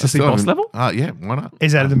 Woo, to I see still Boss haven't- Level? Yeah, why not?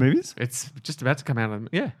 Is that in the movies? It's just about to come out.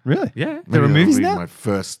 Yeah. Really? Yeah. There are Maybe that'll movies be now? My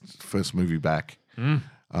first movie back.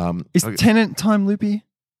 Is Okay. Tenet time loopy?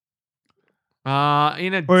 In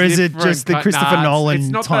a Or is it different just the ki- Christopher nah, it's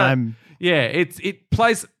Nolan not time? it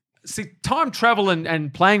plays. See, time travel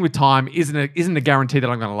and playing with time isn't a guarantee that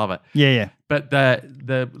I'm going to love it. Yeah. But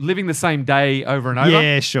the living the same day over and over,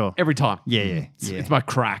 Yeah, sure. every time. Yeah. It's my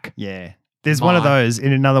crack. Yeah. There's one of Mine. those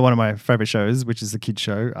in another one of my favorite shows, which is the kids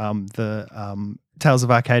show, the Tales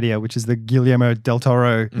of Arcadia, which is the Guillermo del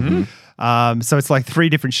Toro. So it's like 3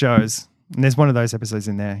 different shows. And there's one of those episodes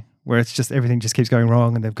in there where it's just everything just keeps going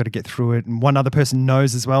wrong and they've got to get through it. And one other person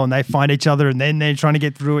knows as well and they find each other and then they're trying to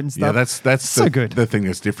get through it and stuff. Yeah, that's so the, good. The thing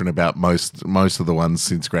that's different about most of the ones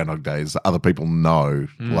since Groundhog Day is that other people know,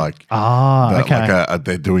 like, that, okay. like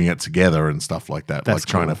they're doing it together and stuff like that, That's like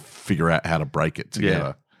trying cool. to figure out how to break it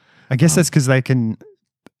together. I guess that's because they can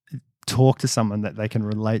talk to someone that they can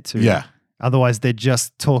relate to. Yeah. Otherwise, they're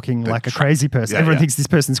just talking like a crazy person. Yeah, Everyone yeah. thinks this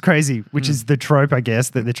person's crazy, which is the trope, I guess,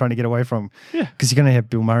 that they're trying to get away from. Yeah. Because you're going to have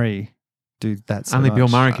Bill Murray do that so Only Bill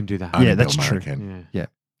much. Murray can do that. Only Yeah, that's Bill Murray true. can. Yeah. Yeah.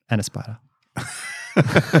 And a spider.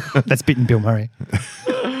 That's bitten Bill Murray.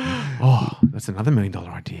 Oh, that's another $1 million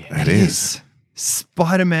idea. It is.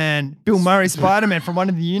 Spider-Man. Bill Murray Spider-Man from one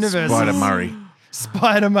of the universes. Spider Murray.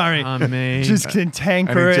 Spider Murray. I mean, Just And he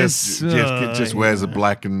cantankerous. just wears a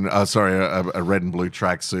black and a red and blue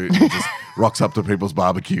tracksuit and just rocks up to people's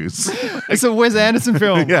barbecues. It's a Wes Anderson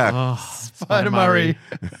film. Yeah. Spider Murray.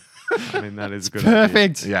 I mean, that is a good.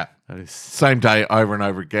 Perfect. Yeah. That is. Same day over and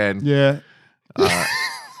over again. Yeah.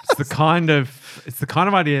 It's the kind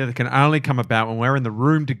of idea that can only come about when we're in the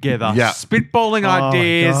room together, Yeah. spitballing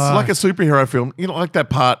ideas. God. It's like a superhero film, you know, like that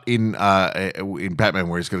part in Batman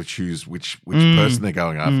where he's got to choose which person they're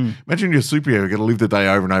going after. Imagine you're a superhero, you're going to live the day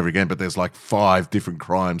over and over again, but there's like 5 different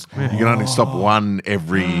crimes. You can only stop one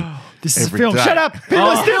every. This is a every film. day. Shut up. People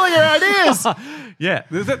are stealing your ideas. Yeah,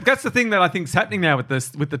 that's the thing that I think is happening now with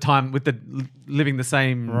the living the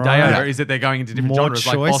same day Right. over is that they're going into different More genres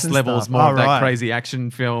like choice Boss and Levels, stuff. more of Oh, that right. crazy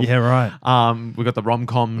action film. Yeah, right. We've got the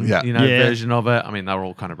rom-com, Yeah. Yeah. version of it. I mean, they were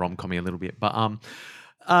all kind of rom-commy a little bit, but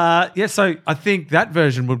so I think that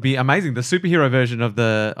version would be amazing. The superhero version of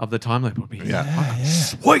the time loop would be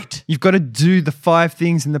sweet. You've got to do the 5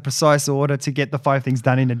 things in the precise order to get the 5 things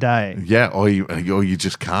done in a day. Yeah, or you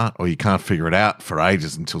just can't, or you can't figure it out for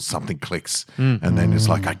ages until something clicks, and then it's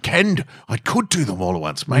like I could do them all at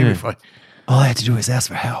once. Maybe if I, All I had to do is ask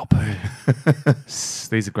for help.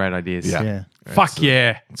 These are great ideas. yeah. Yeah. Fuck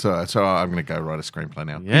yeah. So I'm going to go write a screenplay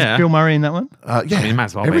now. Yeah. Bill Murray in that one? Yeah, I mean, might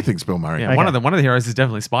as well be. everything's Bill Murray. Yeah, one of the heroes is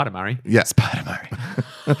definitely Spider Murray. Yeah, Spider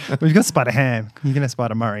Murray. We've got Spider Ham. You can have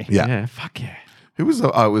Spider Murray. yeah. Fuck yeah. Who was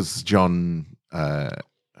I was John?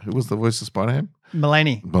 Who was the voice of Spider-Ham?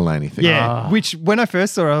 Mulaney. Mulaney. Thing. Yeah. Which when I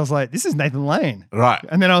first saw it, I was like, this is Nathan Lane. Right.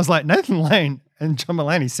 And then I was like, Nathan Lane and John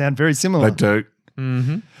Mulaney sound very similar. They do.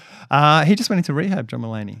 He just went into rehab, John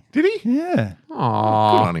Mulaney. Did he? Yeah. Good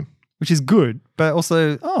on him. Which is good, but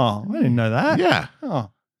also, I didn't know that. Yeah. Oh,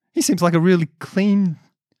 he seems like a really clean,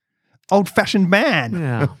 old-fashioned man.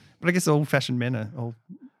 Yeah. But I guess old-fashioned men are old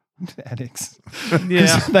addicts.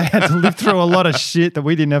 Yeah. They had to live through a lot of shit that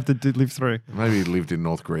we didn't have to live through. Maybe he lived in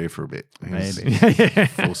North Korea for a bit. He was Maybe.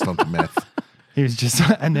 forced onto meth. He was just,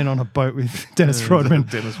 and then on a boat with Dennis Rodman.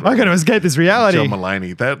 Dennis I got to escape this reality. John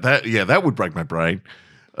Mulaney. That would break my brain.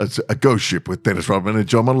 It's a ghost ship with Dennis Rodman and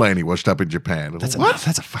John Mulaney washed up in Japan. That's What?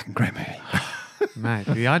 That's a fucking great movie. Mate,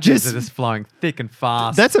 the ideas Just- are just flowing thick and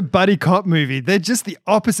fast. That's a buddy cop movie. They're just the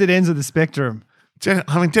opposite ends of the spectrum.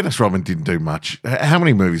 I mean, Dennis Rodman didn't do much. How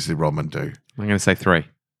many movies did Rodman do? I'm going to say 3. I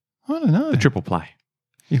don't know. The triple play.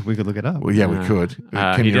 Yeah, we could look it up. Well, yeah, we could.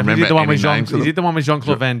 Can you he remember did the one any with Jean, names of he them? did the one with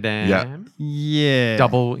Jean-Claude Van Damme. Yeah. Yeah.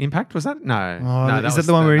 Double Impact, was that? No. Oh, no, is that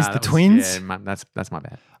the one where he's the twins? Yeah, that's my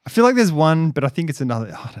bad. I feel like there's one, but I think it's another.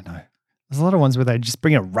 I don't know. There's a lot of ones where they just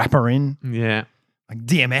bring a rapper in, Yeah. like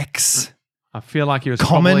DMX. I feel like he was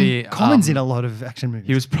probably... Common's in a lot of action movies.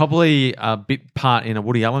 He was probably a bit part in a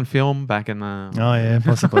Woody Allen film back in the... Oh, yeah,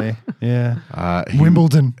 possibly. Yeah. He-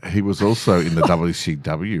 Wimbledon. He was also in the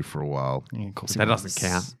WCW for a while. Yeah, of course he That was. doesn't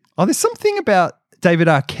count. Oh, there's something about David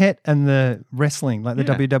Arquette and the wrestling, like the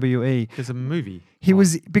Yeah. WWE. There's a movie. He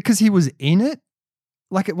was, because he was in it,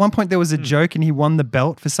 like at one point there was a joke and he won the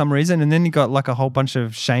belt for some reason, and then he got like a whole bunch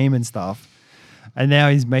of shame and stuff. And now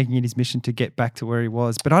he's making it his mission to get back to where he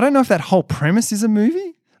was. But I don't know if that whole premise is a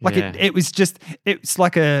movie. Like Yeah. it was just, it's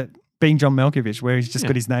like a being John Malkovich where he's just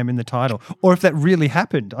got his name in the title. Or if that really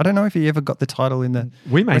happened. I don't know if he ever got the title in the...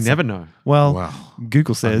 We may never know. Well, Wow.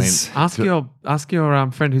 Google says... Ask your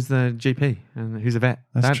friend who's the GP and who's a vet.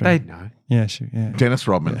 That's true. They'd know. yeah, sure. Yeah. Dennis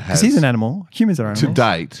Rodman Because has, he's an animal. Humans are animals. to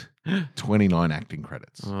date, 29 acting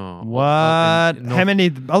credits. Oh, What? North- How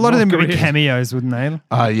many? A lot of them North would be Korea. cameos, wouldn't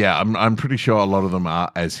they? Yeah, I'm pretty sure a lot of them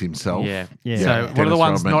are as himself. Yeah. Yeah. So one of the Dennis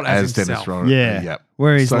ones Rodman not as Dennis himself. Rodman. Yeah. Yep.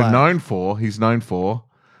 Where he's so like- he's known for,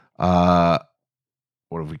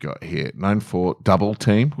 what have we got here? Known for Double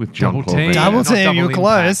Team with Double Jean-Claude Team. Van Double not Damme. team, double you're impact.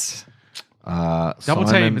 close. Double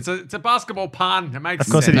Simon- team. It's a basketball pun. It makes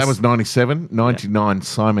Of course sense. it That is. was 97. 99,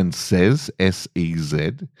 Simon Says,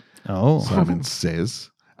 S-E-Z. Oh. Simon Says.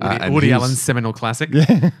 and Woody he's- Allen's seminal classic.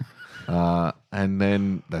 Yeah. And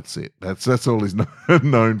then that's it. That's all he's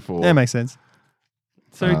known for. That makes sense.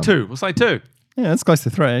 So two. We'll say two. Yeah, that's close to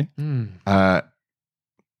 3.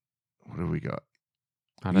 What have we got?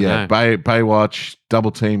 I don't know. Baywatch,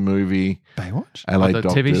 Double Team movie, Baywatch? LA the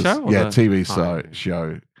Doctors. TV show or Yeah, the- TV Oh.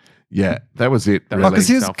 show. Yeah, that was it. That really. Oh, because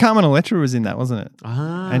himself. Carmen Electra was in that, wasn't it?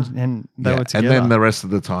 Ah. And they Yeah, were together. and then the rest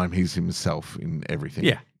of the time he's himself in everything.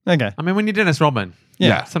 Yeah. okay. I mean, when you're Dennis Rodman,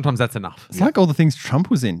 Yeah. sometimes that's enough. It's like all the things Trump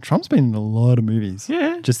was in. Trump's been in a lot of movies.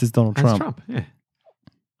 Yeah. Just as Donald That's Trump. Yeah.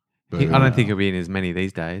 But, I don't think he'll be in as many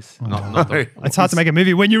these days. Not the- It's hard to make a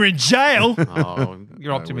movie when you're in jail. Oh,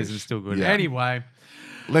 your optimism's still good. Yeah. Anyway,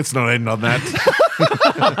 let's not end on that.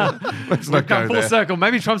 Let's we've not go come full there. circle.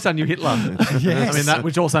 Maybe Trump's our new Hitler. Yes. I mean, that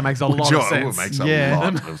which also makes a lot of Sure, sense. makes Yeah. a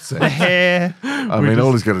lot of the sense. hair. I mean,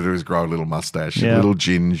 all he's got to do is grow a little mustache, Yeah. a little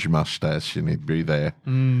ginge mustache, and he'd be there.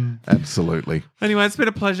 Absolutely. Anyway, it's been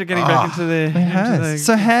a pleasure getting back into the. It has.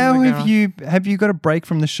 So how have you got a break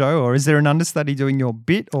from the show, or is there an understudy doing your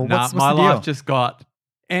bit, or Nah, what's my the deal? life just got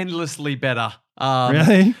endlessly better.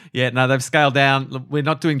 Really? Yeah, no, they've scaled down. Look, we're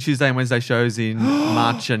not doing Tuesday and Wednesday shows in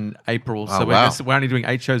March and April, so Oh, we're, wow. we're only doing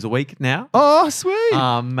 8 shows a week now. Oh, sweet.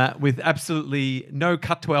 With absolutely no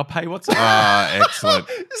cut to our pay whatsoever. Excellent.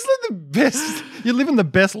 It's like the best. You're living the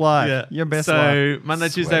best life. Your best so life. Monday,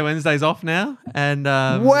 Sweet. Tuesday, Wednesday's off now, and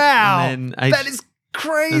Wow. and then That is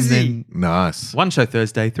crazy. and then Nice. 1 show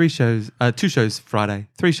Thursday, 2 shows Friday,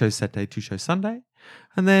 3 shows Saturday, 2 shows Sunday,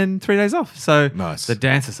 and then 3 days off. So Nice. the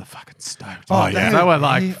dancers are fucking stoked. Oh, yeah. They were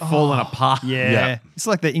like They- falling apart. Yeah. Yeah. It's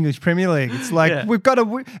like the English Premier League. It's like Yeah. we've got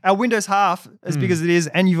our window's half as big as it is,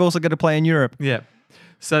 and you've also got to play in Europe. Yeah.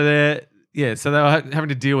 So they're so they were having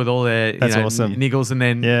to deal with all their That's awesome. niggles, and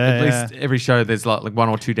then Yeah, at least every show there's like 1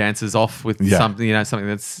 or 2 dancers off with Yeah. something something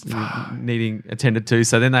that's needing attended to.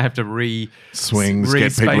 So then they have to Swings,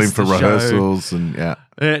 get people in re-space for the show. rehearsals, and yeah.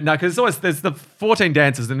 No, because there's the 14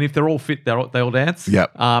 dancers, and if they're all fit, they all dance.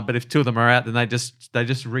 Yep. But if 2 of them are out, then they just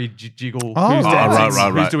rejiggle Oh. who's Oh,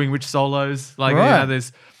 dancing, right. who's doing which solos. Like Right.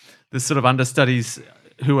 there's sort of understudies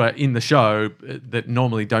who are in the show that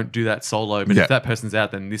normally don't do that solo, but Yeah. if that person's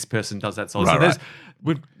out, then this person does that solo. Right, so there's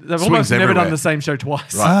right. they've Swings almost never everywhere. done the same show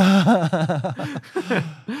twice. So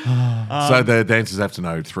the dancers have to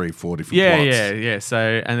know 3-4 different Yeah, plots.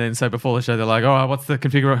 yeah. So before the show, they're like, "All right, what's the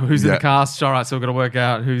configuration? Who's in Yeah. the cast? All right, so we've got to work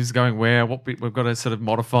out who's going where. What we've got to sort of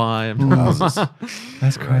modify."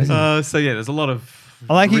 That's crazy. So yeah, there's a lot of.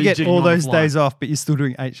 I like you get rejigging all on the those fly. days off, but you're still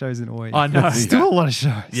doing 8 shows in a week. I know. Still a lot of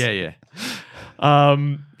shows. Yeah.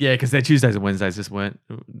 Because their Tuesdays and Wednesdays just weren't.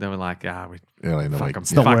 They were like, Early in the fuck week. them.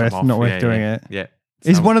 It's not worth doing it. Yeah.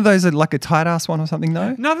 Is So- one of those like a tight ass one or something?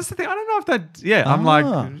 No. No, that's the thing. I don't know if that. Yeah, I'm like,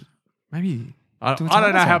 Ah. maybe. I Do a don't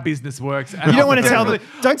know tight how one. business works. You don't want to tell them.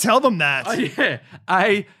 Don't tell them that.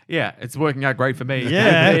 Yeah. It's working out great for me.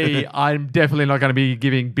 Yeah. And B, I'm definitely not going to be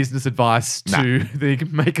giving business advice to the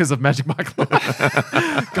makers of Magic Mike Live.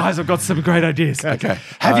 Guys, I've got some great ideas. Okay.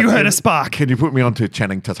 Have you heard of Spark? Can you put me on to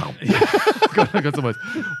Channing Tatum? I got some words.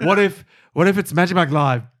 What if it's Magic Mike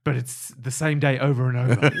Live, but it's the same day over and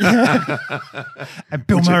over? And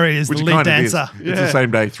Bill Murray is the lead dancer. It's the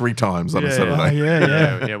same day 3 times on a Saturday.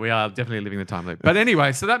 Yeah, we are definitely living the time loop. But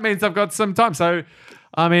anyway, so that means I've got some time. So,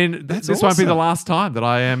 I mean, this won't be the last time that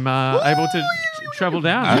I am able to travel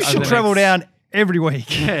down. You should travel down every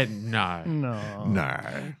week. Yeah, no. No.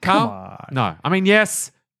 Come on. No. I mean,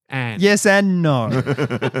 yes and. Yes and no.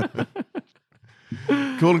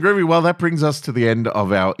 Cool and groovy. Well, that brings us to the end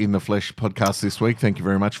of our In the Flesh podcast this week. Thank you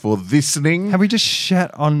very much for listening. Have we just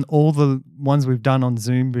shat on all the ones we've done on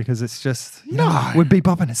Zoom because it's just, we'd be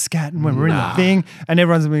bopping and scatting when we're in the thing and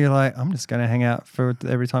everyone's going to be like, I'm just going to hang out for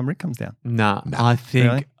every time Rick comes down. No, I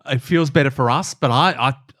think it feels better for us, but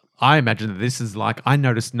I imagine that this is like, I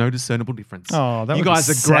noticed no discernible difference. Oh, that you guys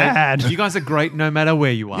are sad. Great. You guys are great no matter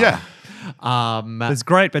where you are. Yeah. There's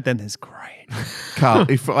great, but then there's great. Carl,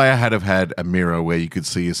 if I had have had a mirror where you could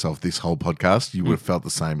see yourself this whole podcast, you would have felt the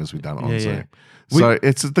same as we've done on Zoom. So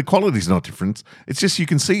it's the quality's not different. It's just you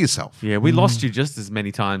can see yourself. Yeah, we lost you just as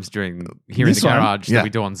many times during here in the garage that we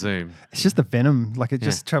do on Zoom. It's just the venom. Like it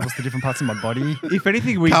just travels to different parts of my body. If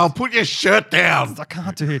anything, Carl, put your shirt down. I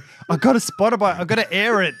can't do it. I got to spot it. I got to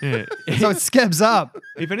air it. So it scabs up.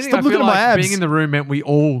 If anything, Stop I feel looking at my like abs. being in the room meant we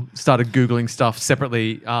all started Googling stuff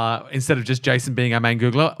separately instead of just Jason being our main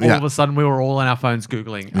Googler. All of a sudden, we were all on our phones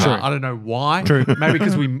Googling. I don't know why. True. Maybe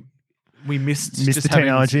because we missed the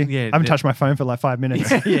technology. I haven't touched my phone for like 5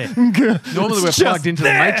 minutes. Normally we're plugged into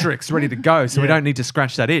the Matrix, ready to go, so we don't need to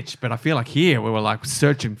scratch that itch. But I feel like here we were like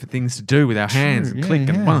searching for things to do with our hands and click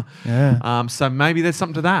and so maybe there's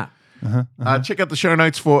something to that. Check out the show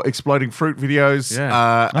notes for Exploding Fruit videos.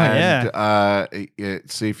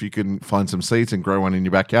 See if you can find some seeds and grow one in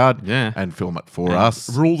your backyard and film it for us.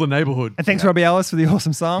 Rule the neighborhood. And thanks, Robbie Ellis, for the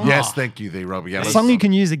awesome song. Yes, thank you, the Robbie Ellis. A song you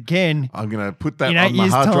can use again. I'm going to put that in on my 8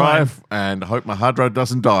 years' hard time. drive and hope my hard drive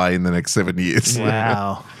doesn't die in the next 7 years.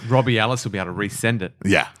 Wow. Robbie Ellis will be able to resend it.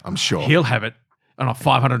 Yeah, I'm sure. He'll have it on a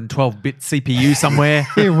 512-bit CPU somewhere.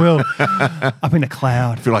 He will. Up in the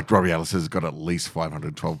cloud. I feel like Robbie Ellis has got at least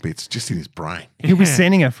 512 bits just in his brain. He'll be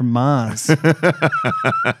sending it from Mars.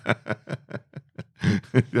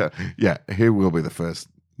 Yeah, he will be the first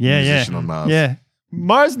musician on Mars. Yeah.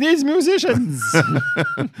 Mars needs musicians.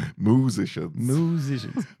 Musicians.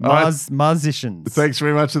 Marsicians. Thanks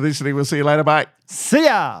very much for listening. We'll see you later. Bye. See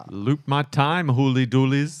ya. Loop my time, hooly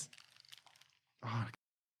doolies.